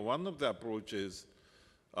 yeah, one of the approaches.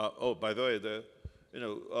 Oh, by the way,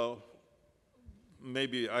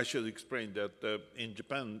 maybe I should explain that in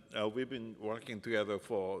Japan, we've been working together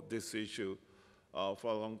for this issue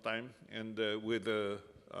for a long time, and with the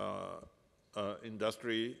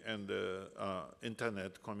industry and the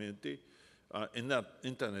internet community, in that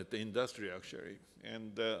internet industry actually,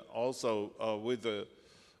 and also with the,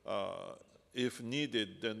 if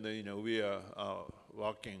needed, then we are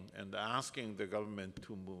working and asking the government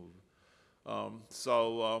to move.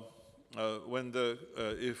 When the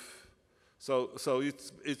so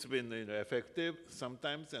it's been effective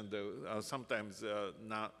sometimes, and sometimes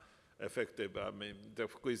not effective. I mean, the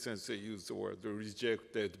Fukui sensei used the word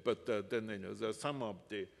rejected, but then there's some of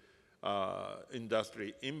the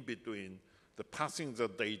industry in between the passing the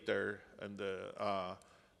data and the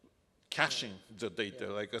caching the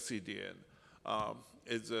data, like a CDN.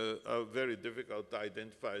 It's very difficult to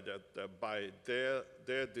identify that by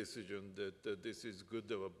their decision that this is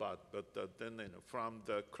good or bad, but then from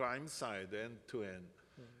the crime side end to end,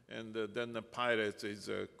 and then the pirates is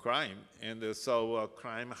a crime, and so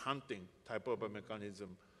crime hunting type of a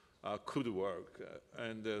mechanism could work,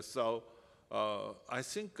 and so I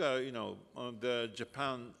think the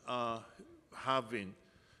Japan have been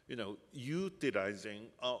utilizing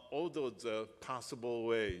all those possible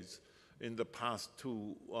ways in the past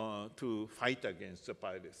to fight against the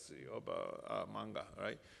piracy of manga,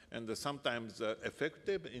 right? And sometimes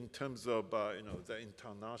effective in terms of the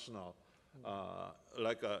international,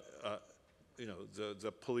 like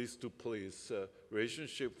the police to police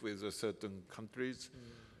relationship with certain countries.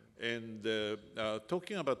 And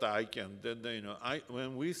talking about the ICANN, then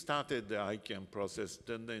when we started the ICANN process,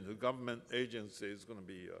 then the government agency is going to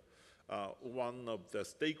be one of the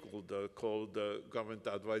stakeholders called the Government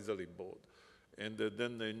Advisory Board. And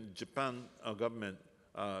then the Japan government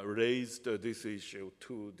raised this issue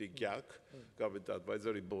to the GAC, Government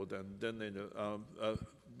Advisory Board, and then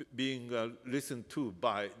being listened to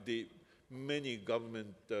by the many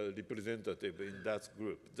government representatives in that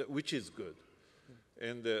group, which is good.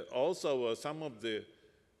 And also some of the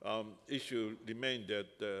issue remain that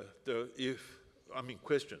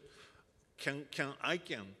question, can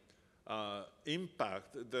ICANN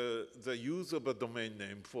impact the use of a domain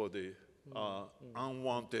name for the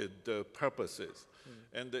unwanted purposes?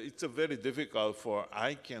 And it's very difficult for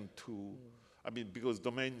ICANN to, because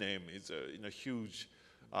domain name is a huge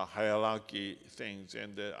hierarchy things,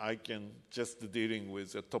 and ICANN just dealing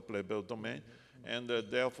with a top level domain, and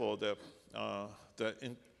therefore the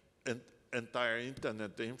entire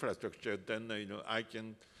internet infrastructure, then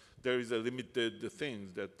ICANN, there is a limited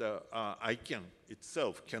things that ICANN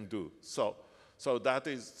itself can do. So that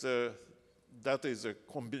is a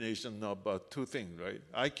combination of two things, right?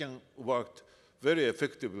 ICANN worked very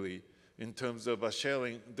effectively in terms of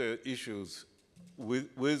sharing the issues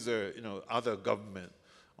with other government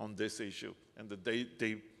on this issue, and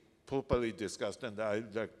they properly discussed, and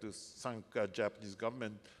I'd like to thank Japanese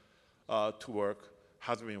government to work,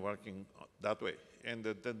 has been working that way. And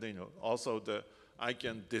then, also I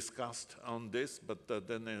can discuss on this, but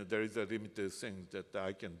then there is a limited thing that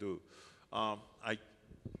I can do. I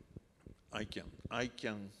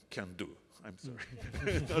can do. I'm sorry.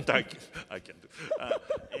 Not I can do.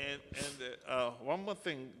 And one more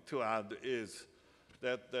thing to add is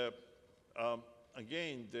that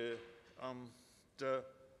again the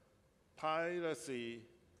piracy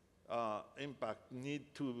impact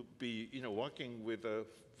need to be working with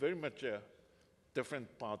very much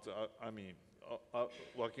different parts.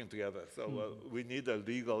 Working together. So we need a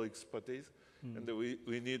legal expertise, and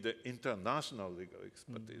we need the international legal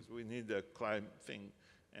expertise. We need the crime thing,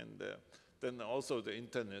 and then also the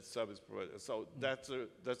internet service provider. So that's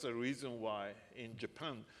a reason why in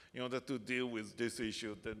Japan, in order to deal with this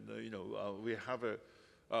issue, then we have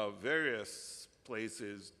various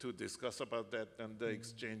places to discuss about that and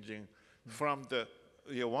exchanging from the.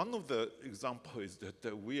 One of the examples is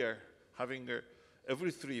that we are having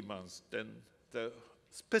every 3 months then.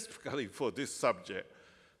 Specifically for this subject,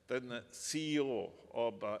 then the CEO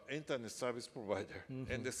of internet service provider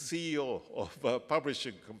and the CEO of a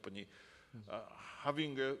publishing company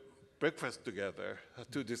having a breakfast together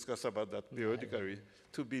to discuss about that periodically,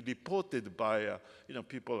 to be reported by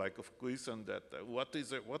people like Fukui-san that what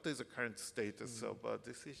is the current status of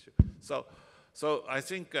this issue. So I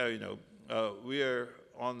think we are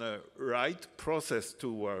on the right process to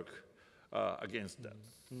work against that.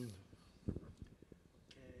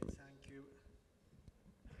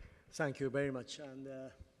 Thank you very much. And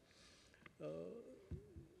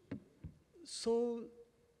so,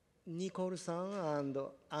 Nicole-san and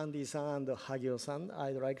Andy-san and Hagio-san,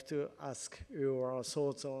 I'd like to ask your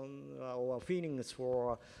thoughts on or feelings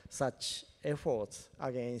for such efforts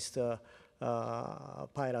against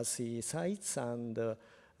piracy sites and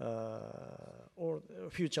or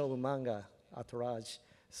future of manga at large.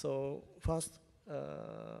 So first,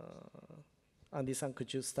 Andy-san,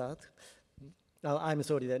 could you start? I'm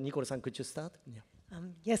sorry, Nicole-san, could you start? Yeah.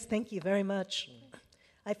 Yes, thank you very much.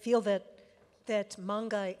 I feel that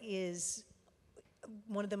manga is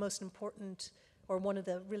one of the most important, or one of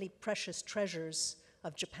the really precious treasures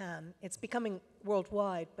of Japan. It's becoming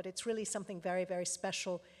worldwide, but it's really something very, very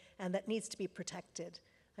special, and that needs to be protected.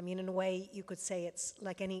 I mean, in a way, you could say it's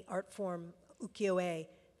like any art form, ukiyo-e,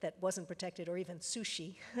 that wasn't protected, or even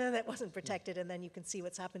sushi that wasn't protected, and then you can see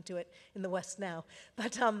what's happened to it in the West now.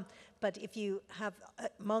 But if you have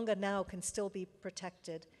manga now can still be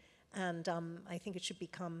protected, and I think it should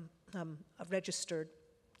become registered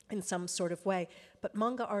in some sort of way. But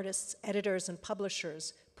manga artists, editors, and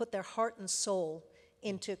publishers put their heart and soul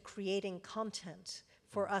into creating content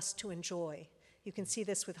for us to enjoy. You can see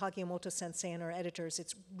this with Hagiomoto Sensei and our editors.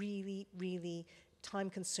 It's really, really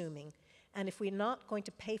time-consuming. And if we're not going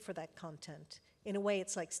to pay for that content, in a way,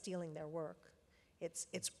 it's like stealing their work. It's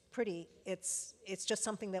just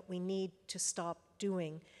something that we need to stop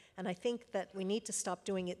doing. And I think that we need to stop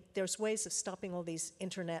doing it. There's ways of stopping all these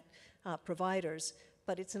internet providers,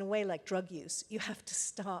 but it's in a way like drug use. You have to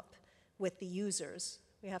stop with the users.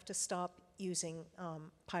 We have to stop using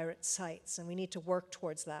pirate sites, and we need to work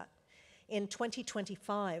towards that. In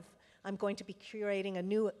 2025, I'm going to be curating a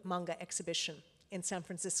new manga exhibition in San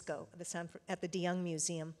Francisco, at the De Young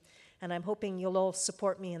Museum. And I'm hoping you'll all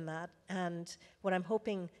support me in that. And what I'm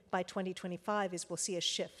hoping by 2025 is we'll see a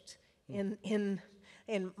shift in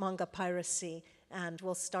manga piracy, and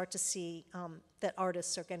we'll start to see that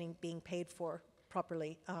artists are being paid for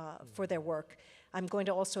properly for their work. I'm going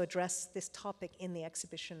to also address this topic in the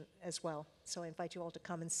exhibition as well. So I invite you all to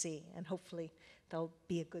come and see, and hopefully there'll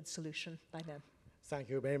be a good solution by then. Thank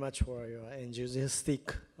you very much for your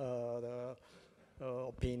enthusiastic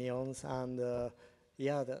opinions, and will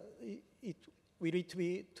it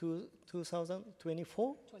be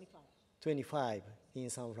 2024? 25 in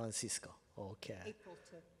San Francisco. Okay. April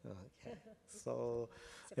 2. Okay. So,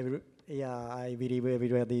 I believe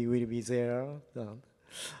everybody will be there.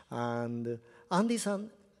 And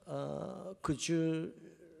Andy-san, could you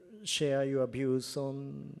share your views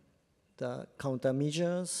on the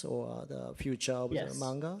countermeasures or the future of the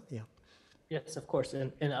manga? Yeah. Yes, of course,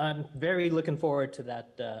 and I'm very looking forward to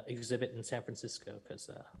that exhibit in San Francisco because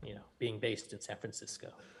being based in San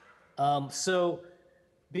Francisco. So,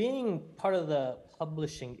 being part of the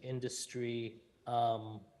publishing industry,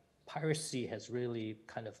 piracy has really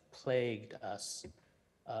kind of plagued us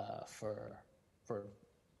for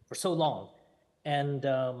so long, and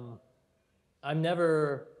I'm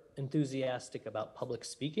never enthusiastic about public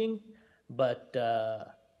speaking, but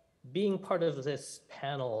being part of this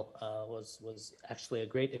panel was actually a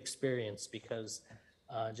great experience because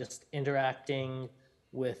just interacting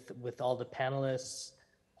with all the panelists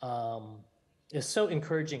is so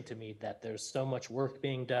encouraging to me that there's so much work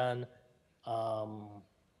being done,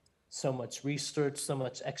 so much research, so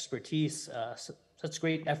much expertise, such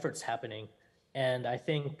great efforts happening. And I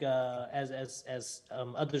think, as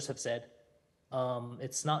others have said,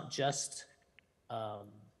 it's not just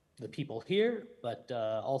the people here, but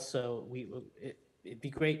also it'd be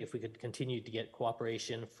great if we could continue to get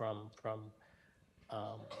cooperation from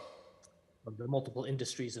the multiple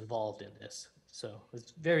industries involved in this. So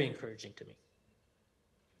it's very encouraging to me.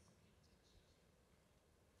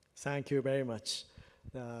 Thank you very much.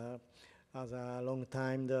 As a long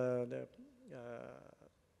time,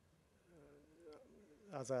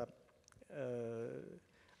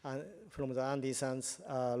 from the Andy-san's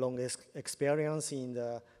long experience in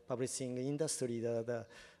the publishing industry, the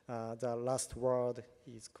last word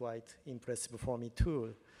is quite impressive for me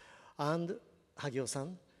too. And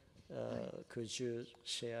Hagio-san, could you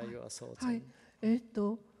share your thoughts? はい、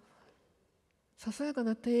ささやか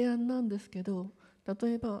な提案なんですけど、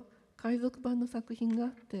例えば海賊版の作品があ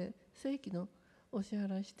って正規のお支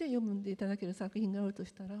払いして読んでいただける作品があると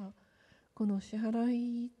したら、この支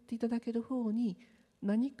払いっていただける方に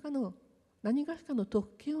何かしかの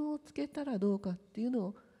特権をつけたらどうかっていうの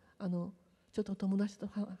をちょっと友達と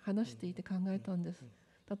話していて考えたんです。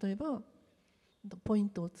例えばポイン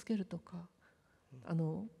トをつけるとか、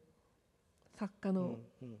作家の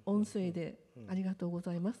音声でありがとうご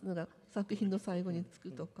ざいますのが作品の最後につ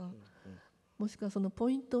くとか、もしくはそのポ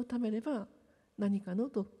イントを貯めれば何かの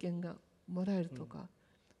特権がもらえるとか、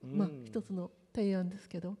まあ一つの提案です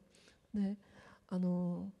けど、で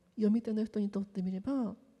読み手の人にとってみれ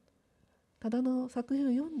ばただの作品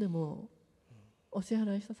を読んでもお支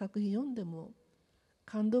払いした作品読んでも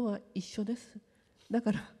感動は一緒です。だ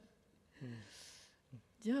から、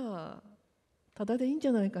じゃあただでいいんじ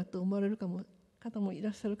ゃないかと思われる方もい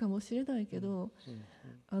らっしゃるかもしれないけど、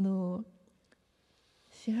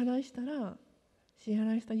支払いしたら支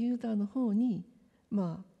払いしたユーザーの方に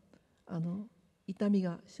痛み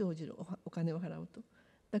が生じる、お金を払うと。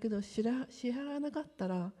だけど支払わなかった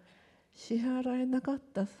ら支払えなかっ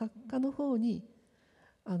た作家の方に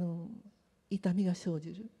痛みが生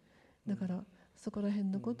じる。だからそこら辺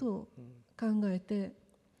のことを考えて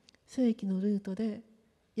正規のルートで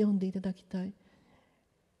読んでいただきたい。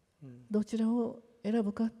どちらを選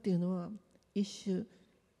ぶかっていうのは一種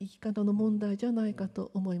生き方の問題じゃないか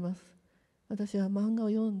と思います。私は漫画を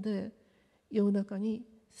読んで世の中に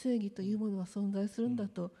正義というものは存在するんだ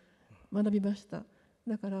と学びました。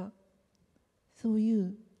だからそうい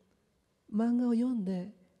う漫画を読ん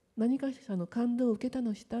で何かしらの感動を受けた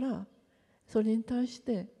のしたらそれに対し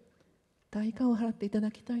て対価を払っていた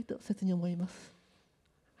だきたいと切に思います。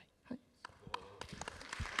はい、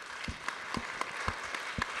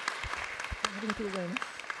ありがとうございま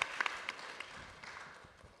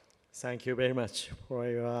す。Thank you very much for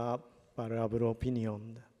your valuable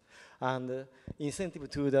opinion. And incentive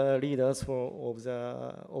to the readers of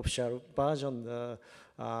the official version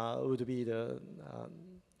would be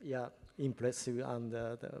impressive, and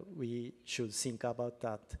we should think about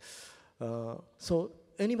that. So,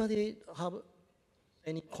 anybody have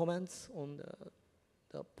any comments on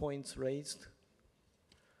the points raised?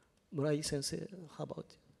 Murai Sensei, how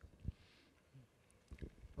about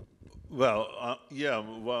you?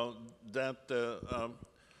 Well, that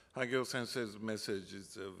Hagio Sensei's message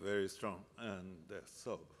is very strong, and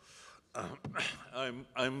so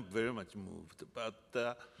I'm very much moved. But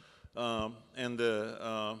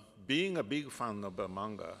being a big fan of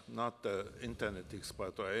manga, not the internet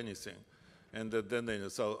expert or anything, and then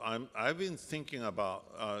so I've been thinking about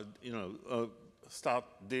start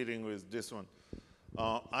dealing with this one.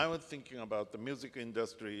 I was thinking about the music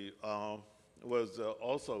industry was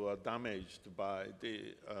also damaged by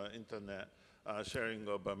the internet sharing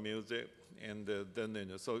of music, and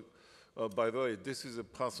so by the way, this is a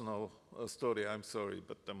personal story. I'm sorry,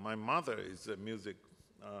 but my mother is a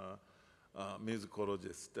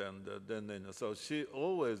musicologist, and so she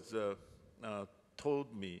always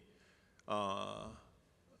told me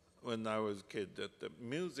when I was a kid that the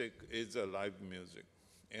music is a live music.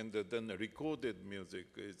 And then the recorded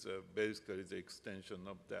music is basically the extension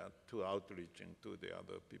of that to outreaching to the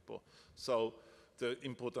other people. So the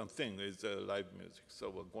important thing is live music. So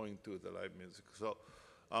we're going to the live music. So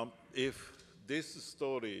if this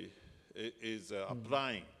story is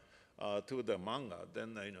applying to the manga,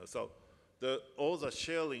 then so all the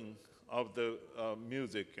sharing of the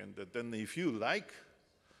music, and then if you like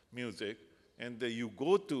music and you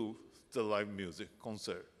go to the live music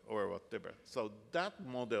concert or whatever. So that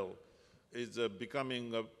model is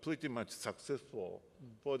becoming pretty much successful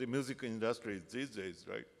for the music industry these days,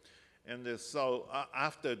 right? And so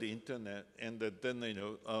after the internet, and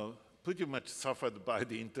then pretty much suffered by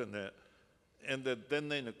the internet, and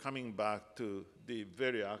then coming back to the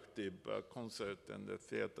very active concert and the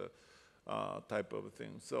theater type of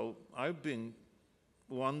thing. So I've been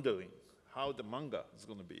wondering how the manga is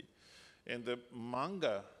going to be. And the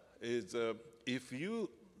manga is, if you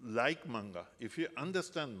like manga, if you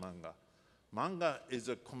understand manga, manga is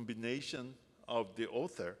a combination of the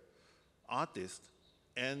author, artist,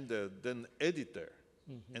 and then editor,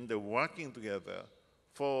 and they're working together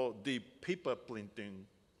for the paper printing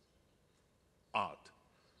art.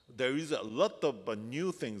 There is a lot of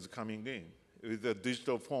new things coming in with the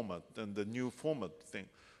digital format and the new format thing.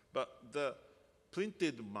 But the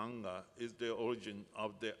printed manga is the origin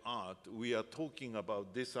of the art we are talking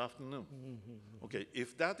about this afternoon. Okay,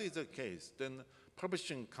 if that is the case, then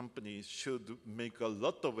publishing companies should make a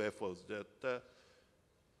lot of efforts that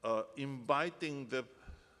inviting the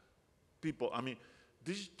people. I mean,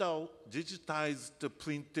 digitized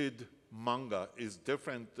printed manga is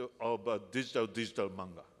different of a digital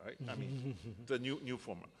manga, right? I mean, the new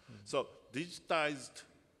format. So digitized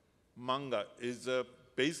manga is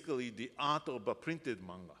basically the art of a printed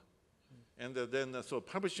manga. And then, so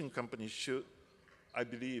publishing companies should, I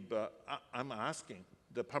believe, I'm asking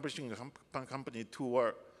the publishing company to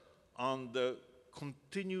work on the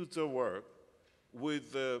continued work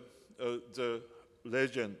with the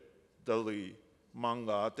legendary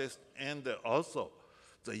manga artist and also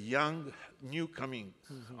the young, new-coming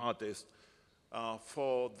artist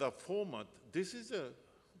for the format. This is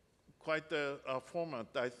quite a format.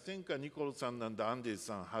 I think Nicole-san and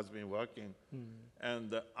Andy-san has been working,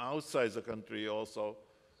 and outside the country also,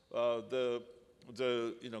 the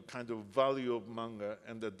kind of value of manga,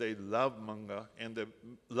 and that they love manga, and the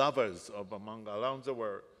lovers of manga around the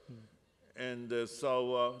world. And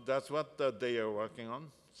so that's what they are working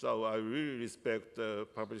on. So I really respect the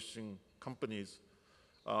publishing companies'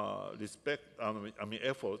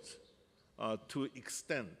 efforts to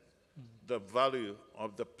extend the value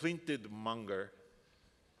of the printed manga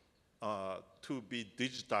to be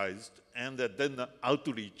digitized and then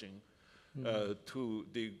outreaching to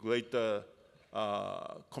the greater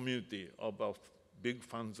community of big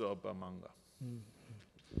fans of manga.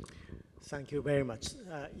 Thank you very much.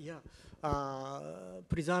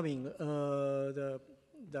 Preserving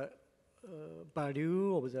the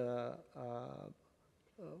value of the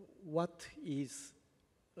what is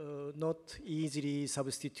not easily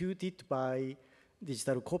substituted by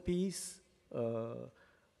digital copies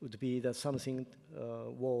would be something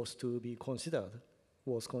worth to be considered,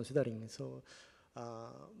 worth considering. So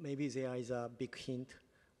maybe there is a big hint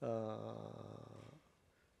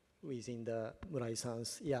within the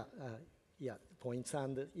Murai-san's points.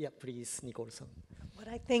 And please, Nicole-san. What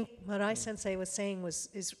I think Murai-sensei was saying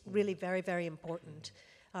is really very, very important.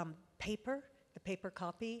 Paper, the paper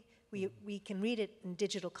copy, we can read it in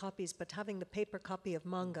digital copies, but having the paper copy of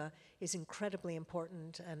manga is incredibly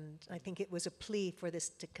important, and I think it was a plea for this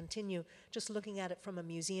to continue, just looking at it from a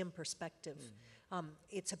museum perspective.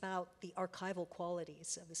 It's about the archival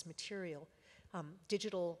qualities of this material.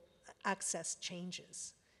 Digital access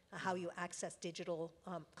changes. How you access digital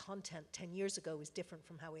content 10 years ago is different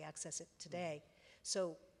from how we access it today.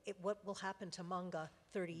 So what will happen to manga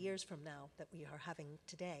 30 years from now that we are having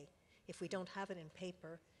today? If we don't have it in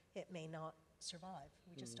paper, it may not survive.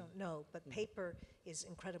 We just don't know. But paper is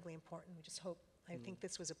incredibly important. We just hope, I think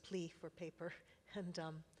this was a plea for paper, and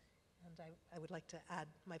I would like to add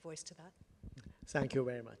my voice to that. Thank you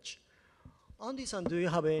very much. Andy-san, do you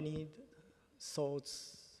have any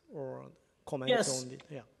thoughts or comments on it?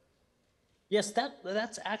 Yeah. Yes,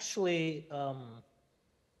 that's actually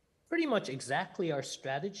pretty much exactly our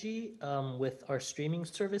strategy with our streaming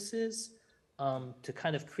services, to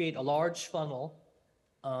kind of create a large funnel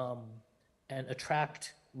and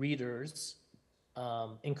attract readers,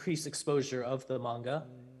 increase exposure of the manga,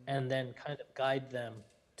 and then kind of guide them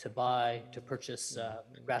to purchase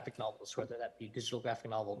graphic novels, whether that be digital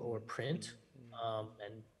graphic novel or print.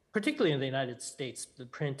 And particularly in the United States, the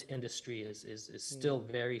print industry is still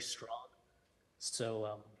very strong.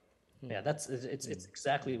 So it's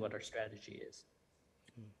exactly what our strategy is.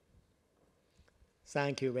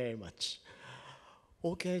 Thank you very much.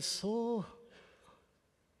 Okay, so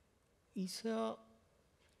if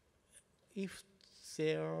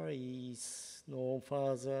there is no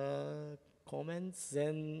further comments,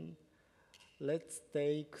 then let's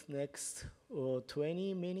take next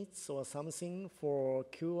 20 minutes or something for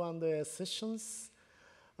Q&A sessions.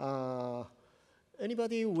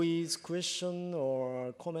 Anybody with question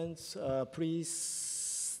or comments, please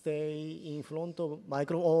stay in front of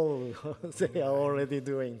micro. Oh, they are already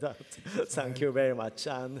doing that. Thank you very much.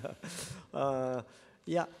 And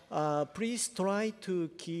yeah, please try to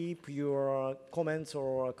keep your comments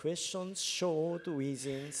or questions short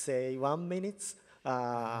within, say, 1 minute,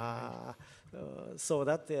 so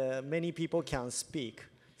that many people can speak.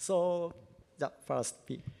 So, the first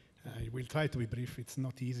speak. I will try to be brief. It's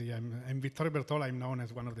not easy. I'm Vittorio Bertola. I'm known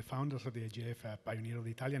as one of the founders of the IGF, a pioneer of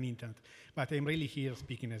the Italian internet. But I'm really here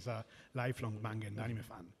speaking as a lifelong manga and anime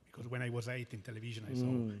fan. Because when I was 8 in television, I saw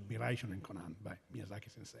Mirai Shonen Conan by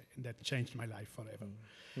Miyazaki Sensei, and that changed my life forever.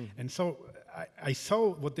 And so I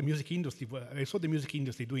saw what the music industry. I saw the music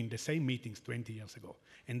industry doing the same meetings 20 years ago,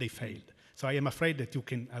 and they failed. So I am afraid that you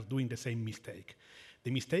are doing the same mistake. The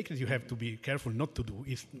mistake that you have to be careful not to do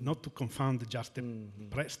is not to confound just the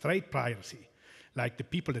straight piracy, like the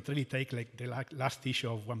people that really take like the last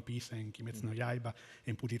issue of One Piece and Kimetsu no Yaiba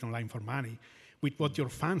and put it online for money, with what your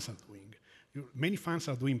fans are doing. Many fans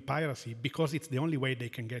are doing piracy because it's the only way they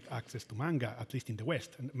can get access to manga, at least in the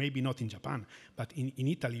West, and maybe not in Japan. But in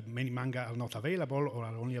Italy, many manga are not available or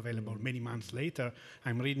are only available many months later.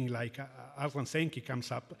 I'm reading like Arslan Senki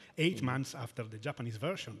comes up 8 months after the Japanese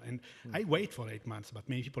version. And I wait for 8 months, but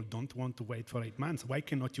many people don't want to wait for 8 months. Why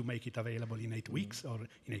cannot you make it available in 8 weeks or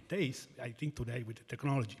in 8 days? I think today with the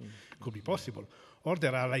technology could be possible. Or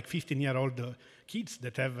there are like 15-year-old kids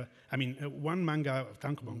that have, I mean, one manga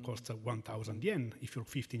tankobon costs 1,000 yen. If you're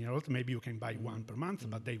 15-year-old, maybe you can buy 1 per month,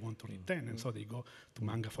 but they want to read 10, and so they go to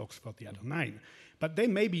Manga Fox for the other 9. But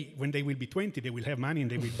then maybe when they will be 20, they will have money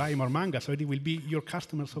and they will buy more manga, so they will be your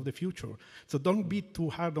customers of the future. So don't be too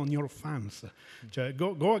hard on your fans.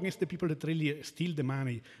 Go against the people that really steal the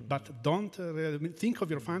money, but don't think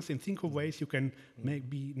of your fans and think of ways you can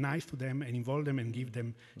be nice to them and involve them and give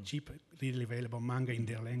them cheap, readily available manga in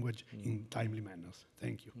their language in timely manners.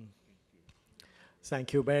 Thank you.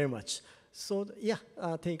 Thank you very much. So yeah,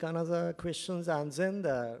 take another questions and then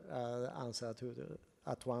the answer to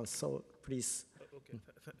at once. So please. Okay,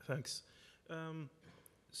 thanks.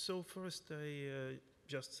 So first,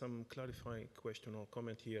 just some clarifying question or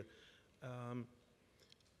comment here.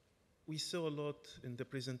 We saw a lot in the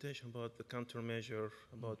presentation about the countermeasure,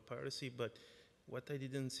 about piracy, but what I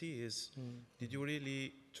didn't see is, did you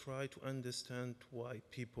really try to understand why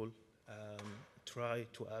people try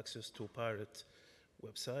to access to pirate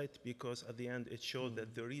website? Because at the end, it showed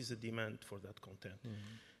that there is a demand for that content.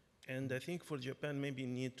 And I think for Japan, maybe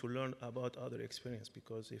need to learn about other experience,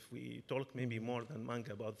 because if we talk maybe more than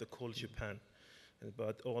manga about the cold Japan,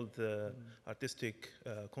 about all the artistic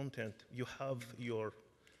content, you have your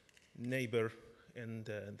neighbor in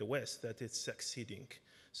the West that is succeeding.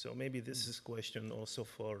 So maybe this is a question also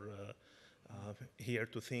for here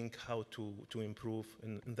to think how to improve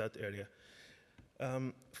in that area.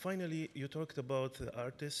 Finally, you talked about the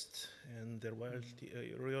artists and their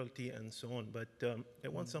royalty and so on, but I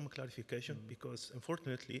want some clarification, because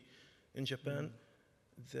unfortunately in Japan,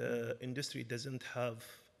 the industry doesn't have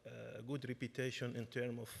a good reputation in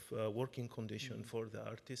terms of working condition for the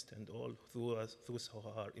artists and all those who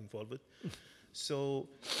are involved. So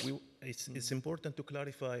it's important to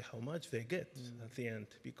clarify how much they get at the end,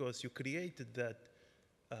 because you created that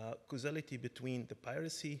causality between the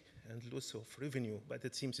piracy and loss of revenue, but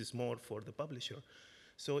it seems it's more for the publisher.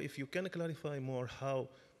 So if you can clarify more how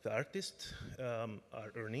the artists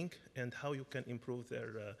are earning and how you can improve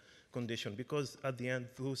their condition, because at the end,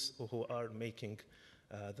 those who are making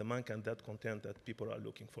the manga and that content that people are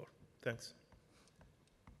looking for. Thanks.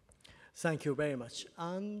 Thank you very much.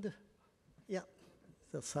 And yeah,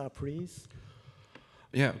 sir, please.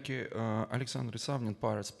 Yeah, okay. Alexander Savnin,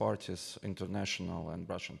 Pirates Parties International and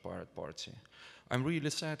Russian Pirate Party. I'm really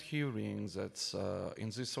sad hearing that in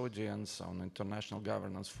this audience on international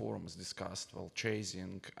governance forums discussed, well,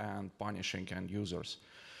 chasing and punishing end users.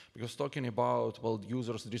 Because talking about, well,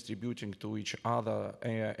 users distributing to each other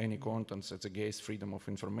any contents, it's against freedom of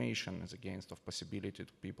information, it's against of possibility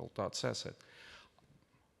to people to access it.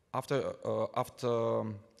 After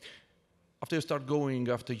you start going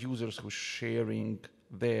after users who sharing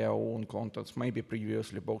their own contents, maybe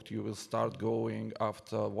previously booked, you will start going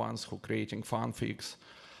after ones who creating fanfics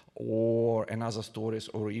or another stories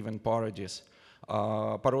or even parodies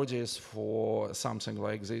for something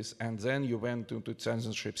like this. And then you went into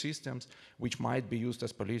censorship systems, which might be used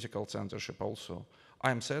as political censorship also.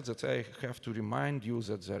 I'm sad that I have to remind you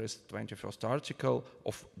that there is 21st article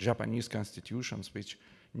of Japanese constitutions, which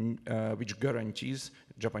guarantees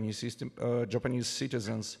Japanese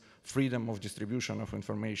citizens freedom of distribution of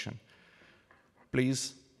information.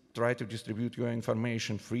 Please try to distribute your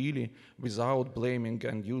information freely without blaming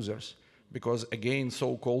end users. Because again,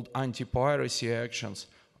 so-called anti-piracy actions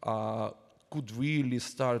could really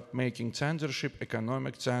start making censorship,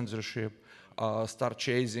 economic censorship, start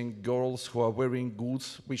chasing girls who are wearing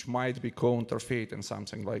goods which might be counterfeit and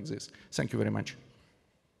something like this. Thank you very much.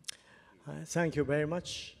 Thank you very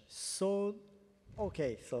much. So,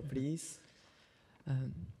 okay, so please.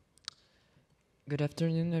 Good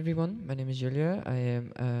afternoon, everyone. My name is Julia. I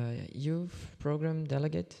am a youth program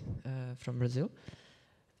delegate from Brazil.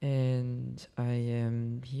 And I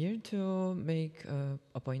am here to make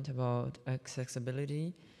a point about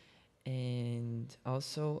accessibility and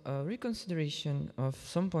also a reconsideration of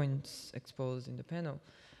some points exposed in the panel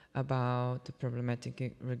about the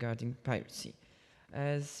problematic regarding piracy.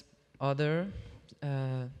 As other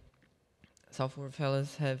software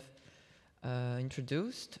fellows have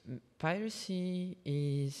introduced, piracy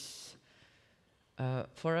is,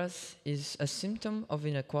 for us, is a symptom of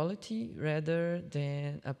inequality rather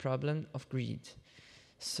than a problem of greed.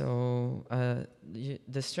 So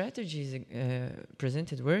the strategies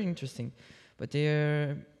presented were interesting, but they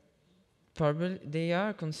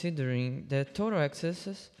are considering the total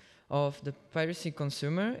accesses of the piracy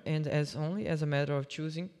consumer and only as a matter of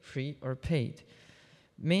choosing free or paid.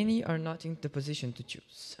 Many are not in the position to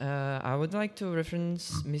choose. I would like to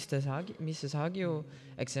reference Mrs. Hagio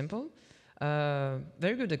example,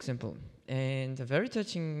 very good example, and a very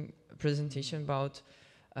touching presentation about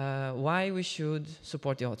why we should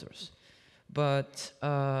support the authors. But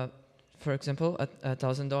for example, a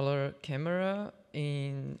 $1,000 camera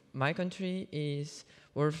in my country is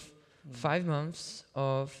worth 5 months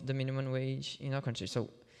of the minimum wage in our country. So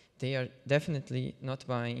they are definitely not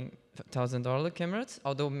buying $1,000 cameras,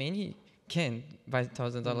 although many can buy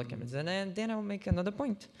 $1,000 cameras. And then I'll make another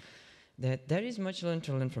point, that there is much to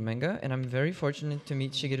learn from Manga, and I'm very fortunate to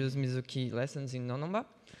meet Shigeru Mizuki lessons in Nonomba,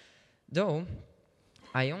 though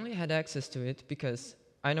I only had access to it because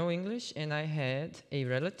I know English and I had a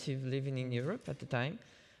relative living in Europe at the time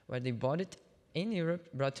where they bought it in Europe,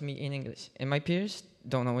 brought to me in English. And my peers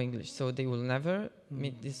don't know English, so they will never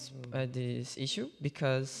meet this issue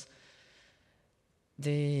because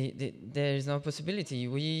there is no possibility.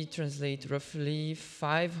 We translate roughly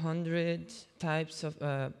 500 types of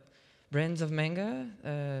brands of manga,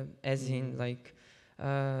 as in like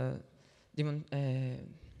Demon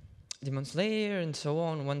Slayer and so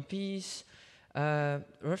on, One Piece.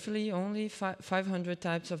 Roughly only 500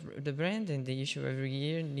 types of the brand, and they issue every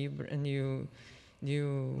year new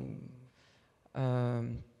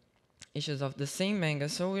issues of the same manga.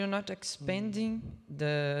 So we are not expanding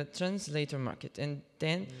the translator market, and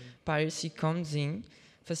then piracy comes in,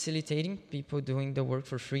 facilitating people doing the work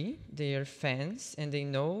for free. They are fans and they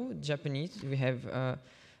know Japanese. We have a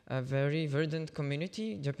very verdant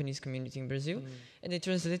community, Japanese community in Brazil, and they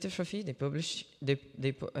translate it for free. They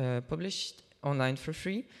published online for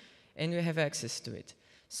free, and we have access to it.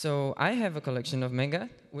 So I have a collection of manga,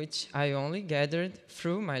 which I only gathered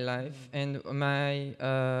through my life and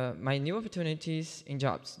my new opportunities in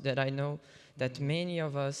jobs that I know that many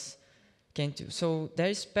of us can't do. So there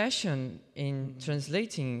is passion in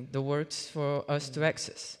translating the works for us to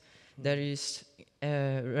access. There is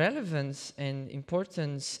relevance and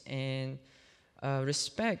importance and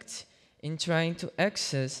respect in trying to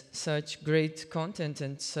access such great content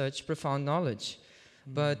and such profound knowledge.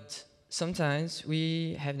 But sometimes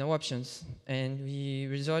we have no options and we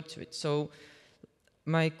resort to it. So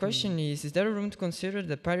my question is there a room to consider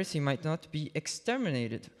that piracy might not be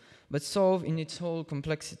exterminated, but solved in its whole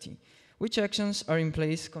complexity? Which actions are in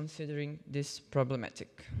place considering this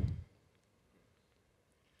problematic?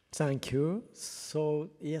 Thank you.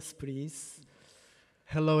 So, yes, please.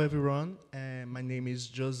 Hello, everyone. My name is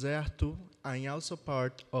José Arthur. I'm also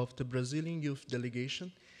part of the Brazilian Youth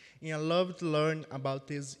Delegation. And I love to learn about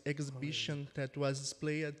this exhibition that was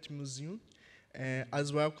displayed at the museum,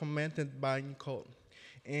 as well commented by Nicole.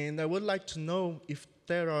 And I would like to know if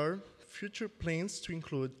there are future plans to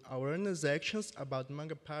include awareness actions about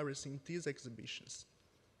manga piracy in these exhibitions.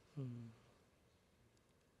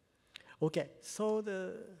 Okay, so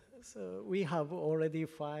we have already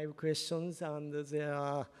 5 questions, and there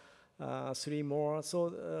are 3 more.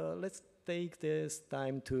 So let's take this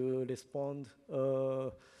time to respond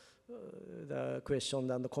the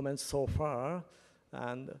question and the comments so far.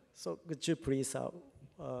 And so could you please a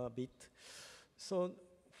bit? So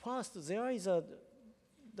first, there is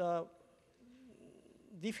the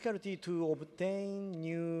difficulty to obtain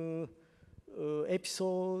new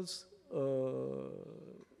episodes.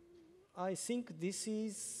 I think this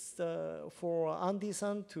is for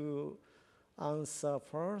Andy-san to answer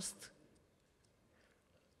first.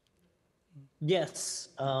 Yes,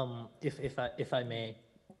 if I may.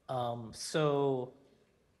 So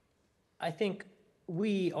I think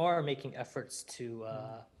we are making efforts to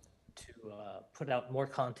put out more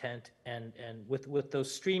content, and with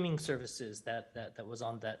those streaming services that was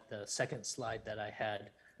on the second slide that I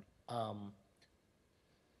had,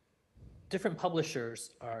 different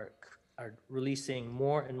publishers are releasing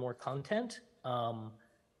more and more content.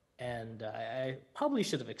 And I probably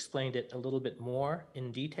should have explained it a little bit more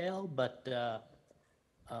in detail, but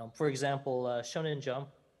for example, Shonen Jump,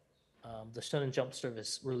 the Shonen Jump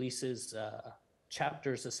service releases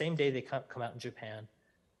chapters the same day they come out in Japan.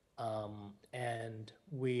 And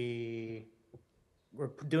we're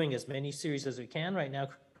doing as many series as we can. Right now,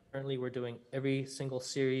 currently we're doing every single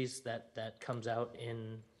series that comes out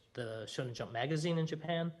in the Shonen Jump magazine in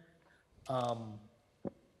Japan.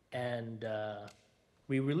 And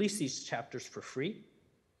we release these chapters for free.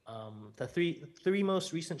 The three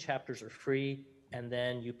most recent chapters are free, and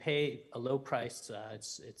then you pay a low price.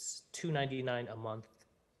 It's $2.99 a month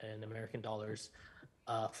in American dollars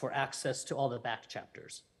for access to all the back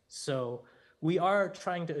chapters. So we are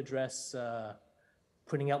trying to address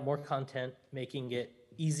putting out more content, making it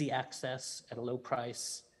easy access at a low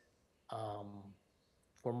price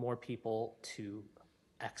for more people to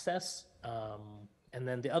access. And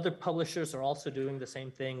then the other publishers are also doing the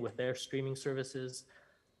same thing with their streaming services.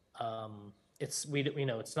 We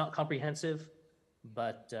know it's not comprehensive,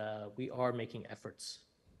 but we are making efforts.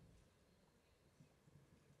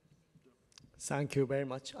 Thank you very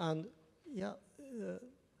much. And yeah,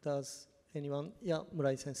 does anyone? Yeah,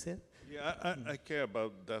 Murai-sensei. Yeah, I care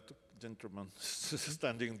about that gentleman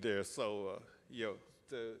standing there. So, you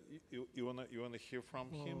wanna hear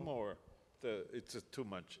from him, or it's too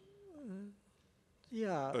much?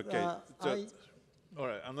 Yeah. Okay. All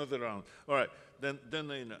right, another round. All right, then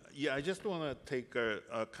yeah, I just want to take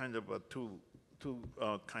a kind of a two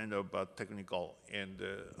kind of technical and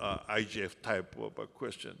IGF type of a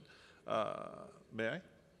question. May I?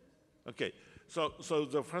 Okay. So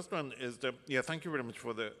the first one is thank you very much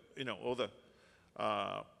for the all the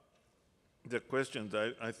questions.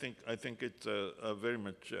 I think it's a very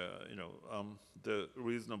much the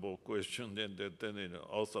reasonable question, and then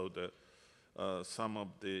also the some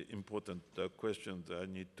of the important questions I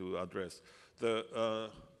need to address. The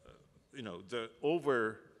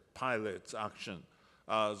over pilot's action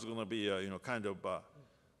is going to be kind of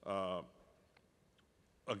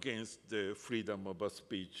against the freedom of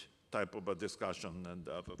speech type of a discussion and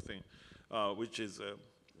other thing, which is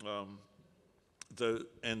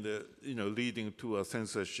leading to a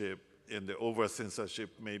censorship and the over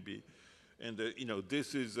censorship maybe. And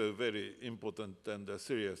this is a very important and a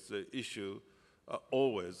serious issue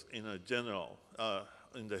always in a general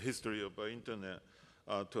in the history of the internet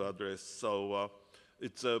to address. So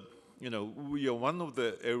it's we are one of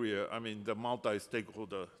the area. I mean, the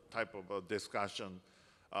multi-stakeholder type of a discussion.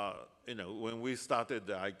 When we started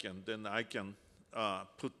the ICANN, then ICANN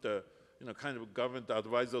put the kind of government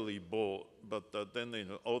advisory board, but then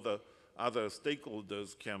all the other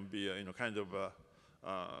stakeholders can be kind of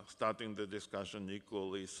starting the discussion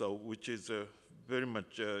equally. So which is very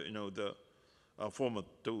much the format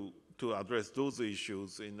to address those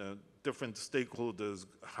issues in different stakeholders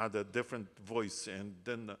had a different voice, and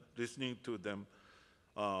then listening to them.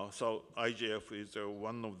 So IGF is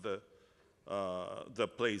one of the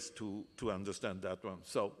place to understand that one.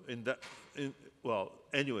 So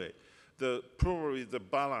anyway, probably the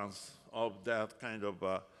balance of that kind of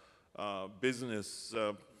business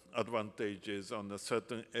advantages on a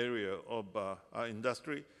certain area of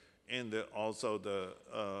industry, and also the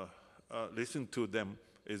listen to them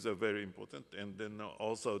is very important, and then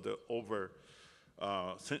also the over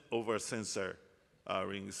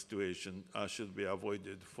censoring situation should be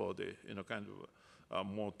avoided for the kind of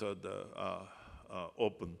more the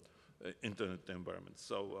open internet environment.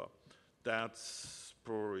 So that's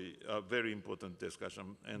probably a very important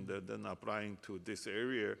discussion, and then applying to this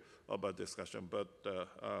area of a discussion. But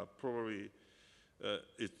probably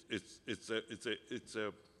it's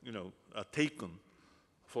taken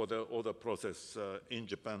for all the process in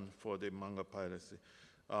Japan for the manga piracy.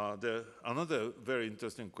 Another very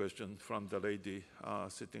interesting question from the lady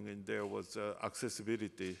sitting in there was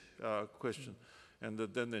accessibility question. And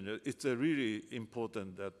then it's really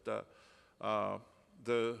important that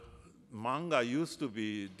the manga used to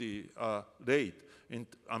be the late.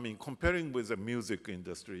 I mean, comparing with the music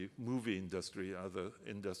industry, movie industry, other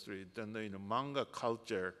industry, then manga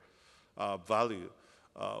culture value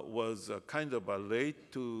was kind of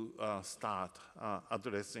late to start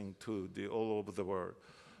addressing to the all over the world.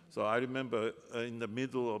 So I remember in the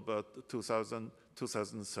middle of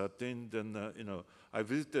 2013. Then I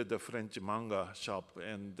visited the French manga shop,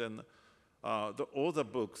 and then all the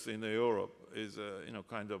books in Europe is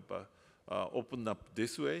kind of opened up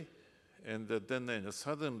this way, and then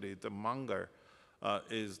suddenly the manga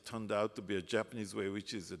is turned out to be a Japanese way,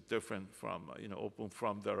 which is different from open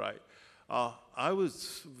from the right. I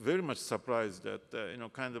was very much surprised that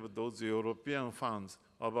kind of those European fans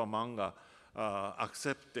of a manga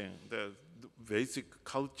accepting the basic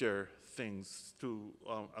culture things to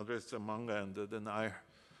address the manga, and then I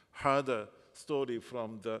heard a story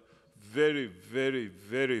from the very, very,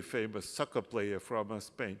 very famous soccer player from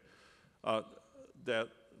Spain that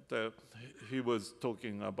he was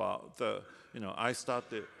talking about I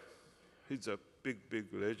started. He's a big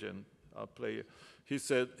legend player. He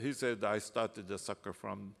said I started the soccer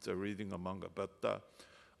from the reading a manga, but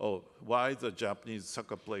why the Japanese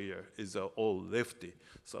soccer player is all lefty?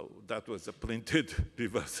 So that was a printed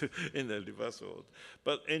reverse in the reverse world.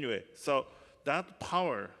 But anyway, so that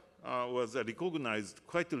power was recognized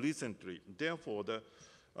quite recently. Therefore,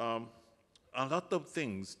 a lot of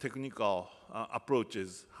things, technical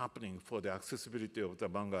approaches happening for the accessibility of the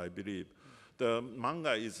manga, I believe. The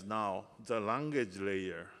manga is now the language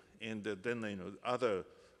layer, and then other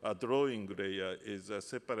drawing layer is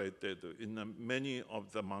separated. In many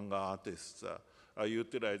of the manga artists are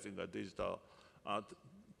utilizing digital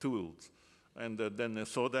tools, and then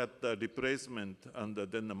so that the replacement and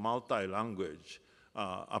then the multi-language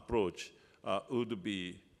approach would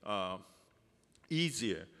be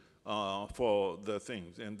easier for the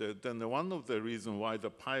things. And then one of the reasons why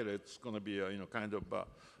the pilot's going to be kind of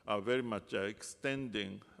very much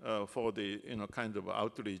extending for the kind of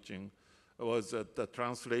outreaching was that the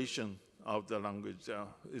translation of the language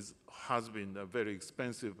has been very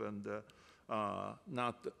expensive and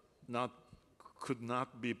could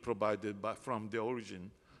not be provided from the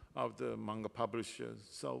origin of the manga publishers.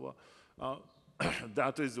 So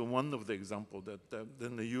that is one of the examples that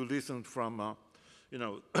then you listen from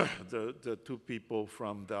the two people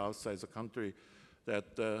from the outside the country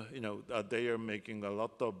that they are making a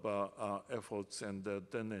lot of efforts, and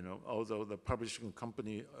then although the publishing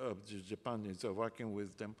company of Japan is working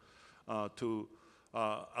with them to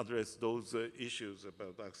address those issues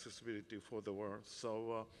about accessibility for the world.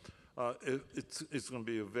 So it's going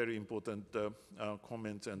to be a very important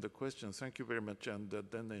comment and the question. Thank you very much, and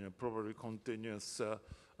then probably continuous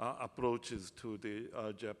approaches to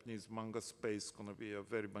the Japanese manga space going to be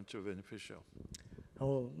very much beneficial.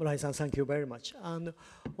 Oh, Murai-san, thank you very much. And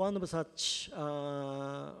one of such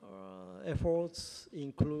efforts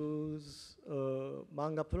includes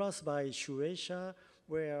Manga Plus by Shueisha,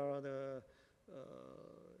 where the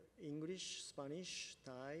English, Spanish,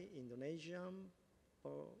 Thai, Indonesian,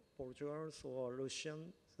 Portuguese, or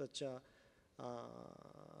Russian, such a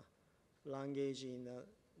language in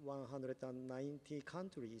 190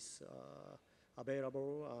 countries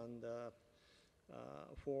available, and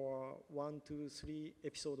for 1, 2, 3,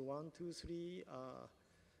 episode 1, 2, 3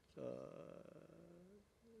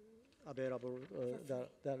 available.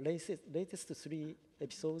 The latest 3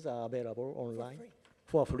 episodes are available online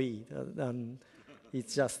for free. And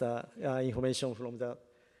it's just information from the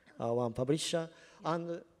one publisher.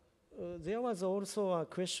 And there was also a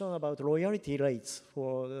question about royalty rates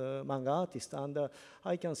for the manga artist, and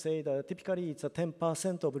I can say that typically it's a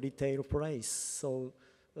 10% of retail price. So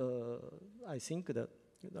I think that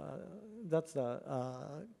that's the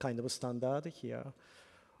kind of standard here.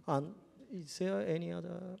 And is there any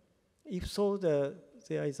other? If so, there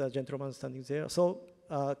is a gentleman standing there. So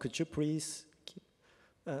could you please keep,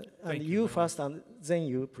 and you first, and then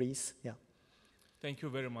you, please. Yeah. Thank you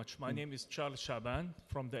very much. My name is Charles Shaban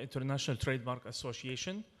from the International Trademark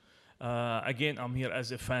Association. Again, I'm here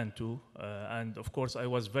as a fan too. And of course, I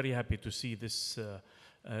was very happy to see this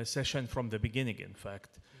session from the beginning, in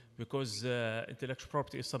fact, because intellectual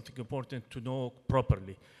property is something important to know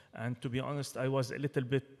properly. And to be honest, I was a little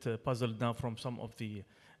bit puzzled now from some of the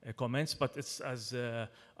comments, but it's as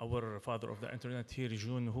our father of the internet here,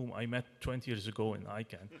 June, whom I met 20 years ago in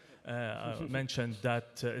ICANN, mentioned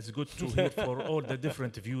that it's good to hear for all the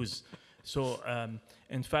different views. So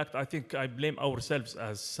in fact, I think I blame ourselves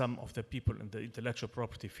as some of the people in the intellectual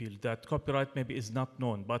property field that copyright maybe is not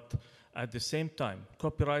known, but at the same time,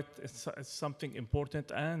 copyright is something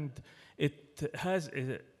important, and it has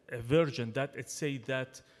a version that it says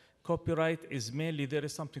that copyright is mainly, there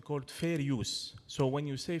is something called fair use. So when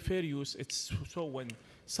you say fair use, it's so when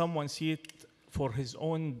someone sees it for his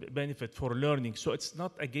own benefit, for learning. So it's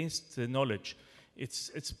not against the knowledge.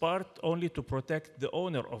 It's part only to protect the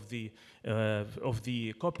owner of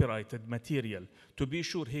the copyrighted material, to be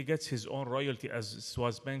sure he gets his own royalty, as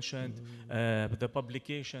was mentioned, the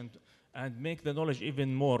publication, and make the knowledge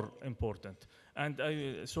even more important. And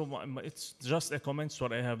it's just a comment, so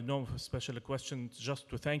I have no special questions, just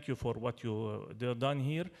to thank you for what you done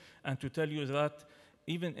here, and to tell you that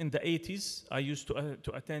even in the 80s, I used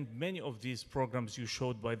to attend many of these programs you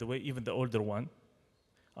showed, by the way, even the older one.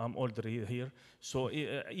 I'm older here. So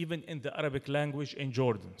even in the Arabic language in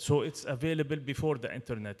Jordan. So it's available before the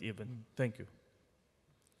internet even. Thank you.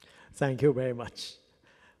 Thank you very much.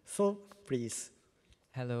 So, please.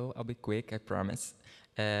 Hello, I'll be quick, I promise.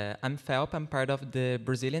 I'm Felp, I'm part of the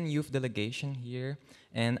Brazilian youth delegation here,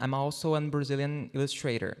 and I'm also a Brazilian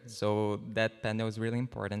illustrator, so that panel is really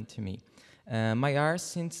important to me. My art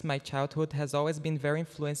since my childhood has always been very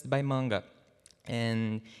influenced by manga.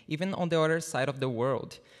 And even on the other side of the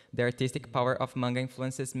world, the artistic power of manga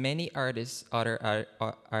influences many artists, other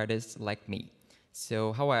artists like me.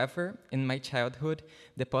 So, however, in my childhood,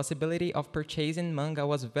 the possibility of purchasing manga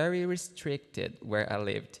was very restricted where I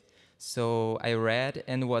lived. So I read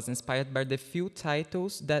and was inspired by the few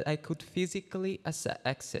titles that I could physically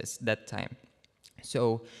access that time.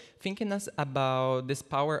 So thinking about this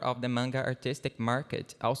power of the manga artistic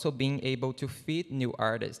market, also being able to feed new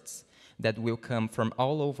artists that will come from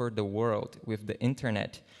all over the world with the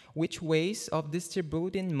internet, which ways of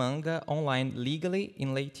distributing manga online legally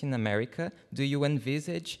in Latin America do you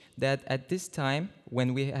envisage that at this time,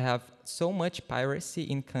 when we have so much piracy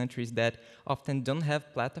in countries that often don't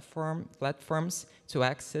have platforms to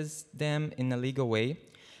access them in a legal way,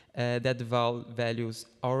 that values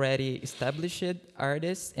already established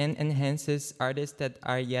artists and enhances artists that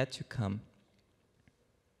are yet to come?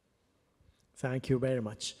 Thank you very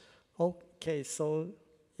much. Okay, so,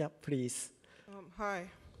 yeah, please. Hi.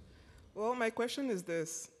 Well, my question is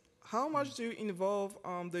this. How much do you involve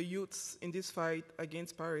the youths in this fight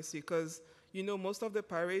against piracy? Because, you know, most of the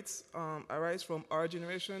pirates arise from our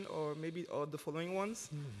generation or maybe the following ones.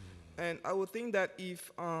 And I would think that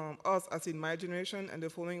if us, as in my generation, and the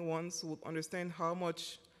following ones would understand how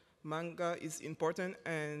much manga is important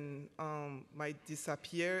and might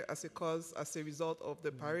disappear as a result of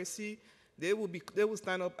the piracy, they will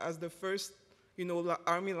stand up as the first, you know,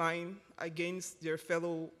 army line against their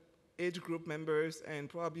fellow age group members and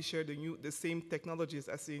probably share the same technologies,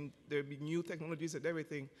 as in there'll be new technologies and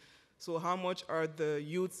everything. So how much are the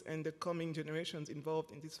youths and the coming generations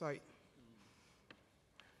involved in this fight?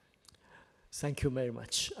 Thank you very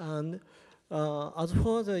much. And as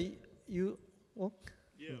for the you, well,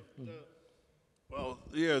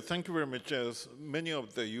 yeah, thank you very much. As many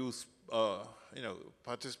of the youth, you know,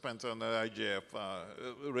 participants on the IGF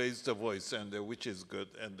raised the voice, and which is good,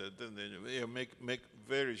 and then they make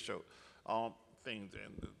very sure things.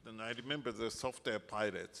 And then I remember the software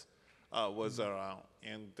pirates was around,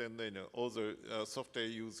 and then other software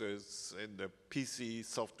users and the PC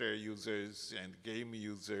software users and game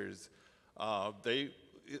users.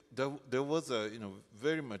 There was a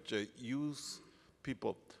very much youth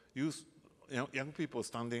people, young people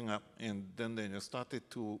standing up, and then they started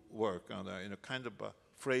to work on a kind of a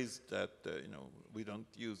phrase that we don't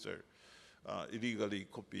use illegally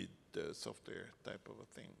copied software type of a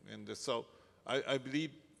thing. And so I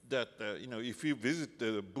believe that if you visit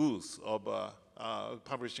the booth of a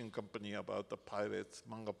publishing company about the pirates,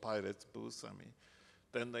 manga pirates booth, I mean,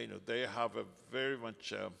 then they have a very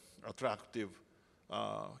much attractive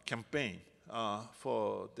campaign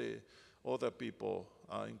for the other people,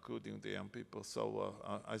 including the young people. So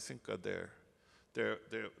I think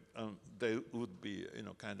they would be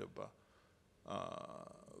kind of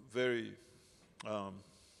very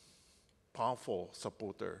powerful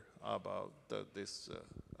supporter about this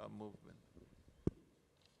movement.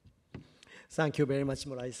 Thank you very much,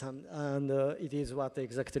 Murai-san. And it is what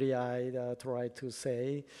exactly I tried to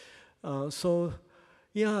say. So,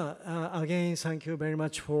 yeah, again, thank you very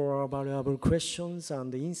much for valuable questions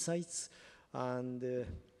and insights. And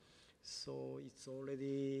so it's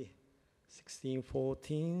already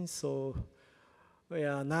 16:14. So,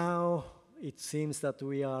 yeah, now it seems that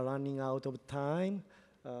we are running out of time.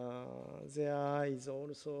 There is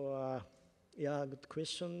also a good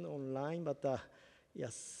question online, but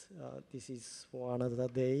yes, this is for another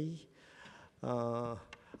day.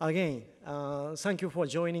 Again, thank you for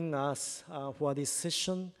joining us for this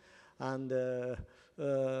session. And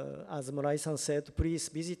as Murai-san said, please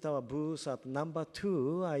visit our booth at number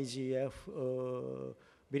 2 IGF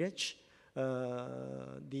Village.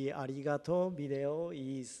 The arigato video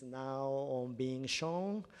is now being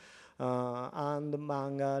shown. and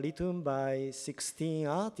manga written by 16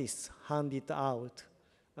 artists handed out.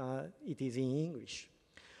 It is in English.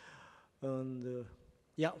 And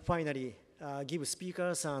yeah, finally, give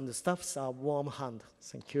speakers and staffs a warm hand.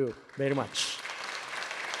 Thank you very much.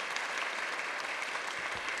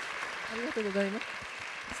 ありがとうございます。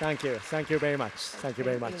 Thank you. Thank you very much. Thank you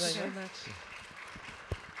very much. Thank you very much.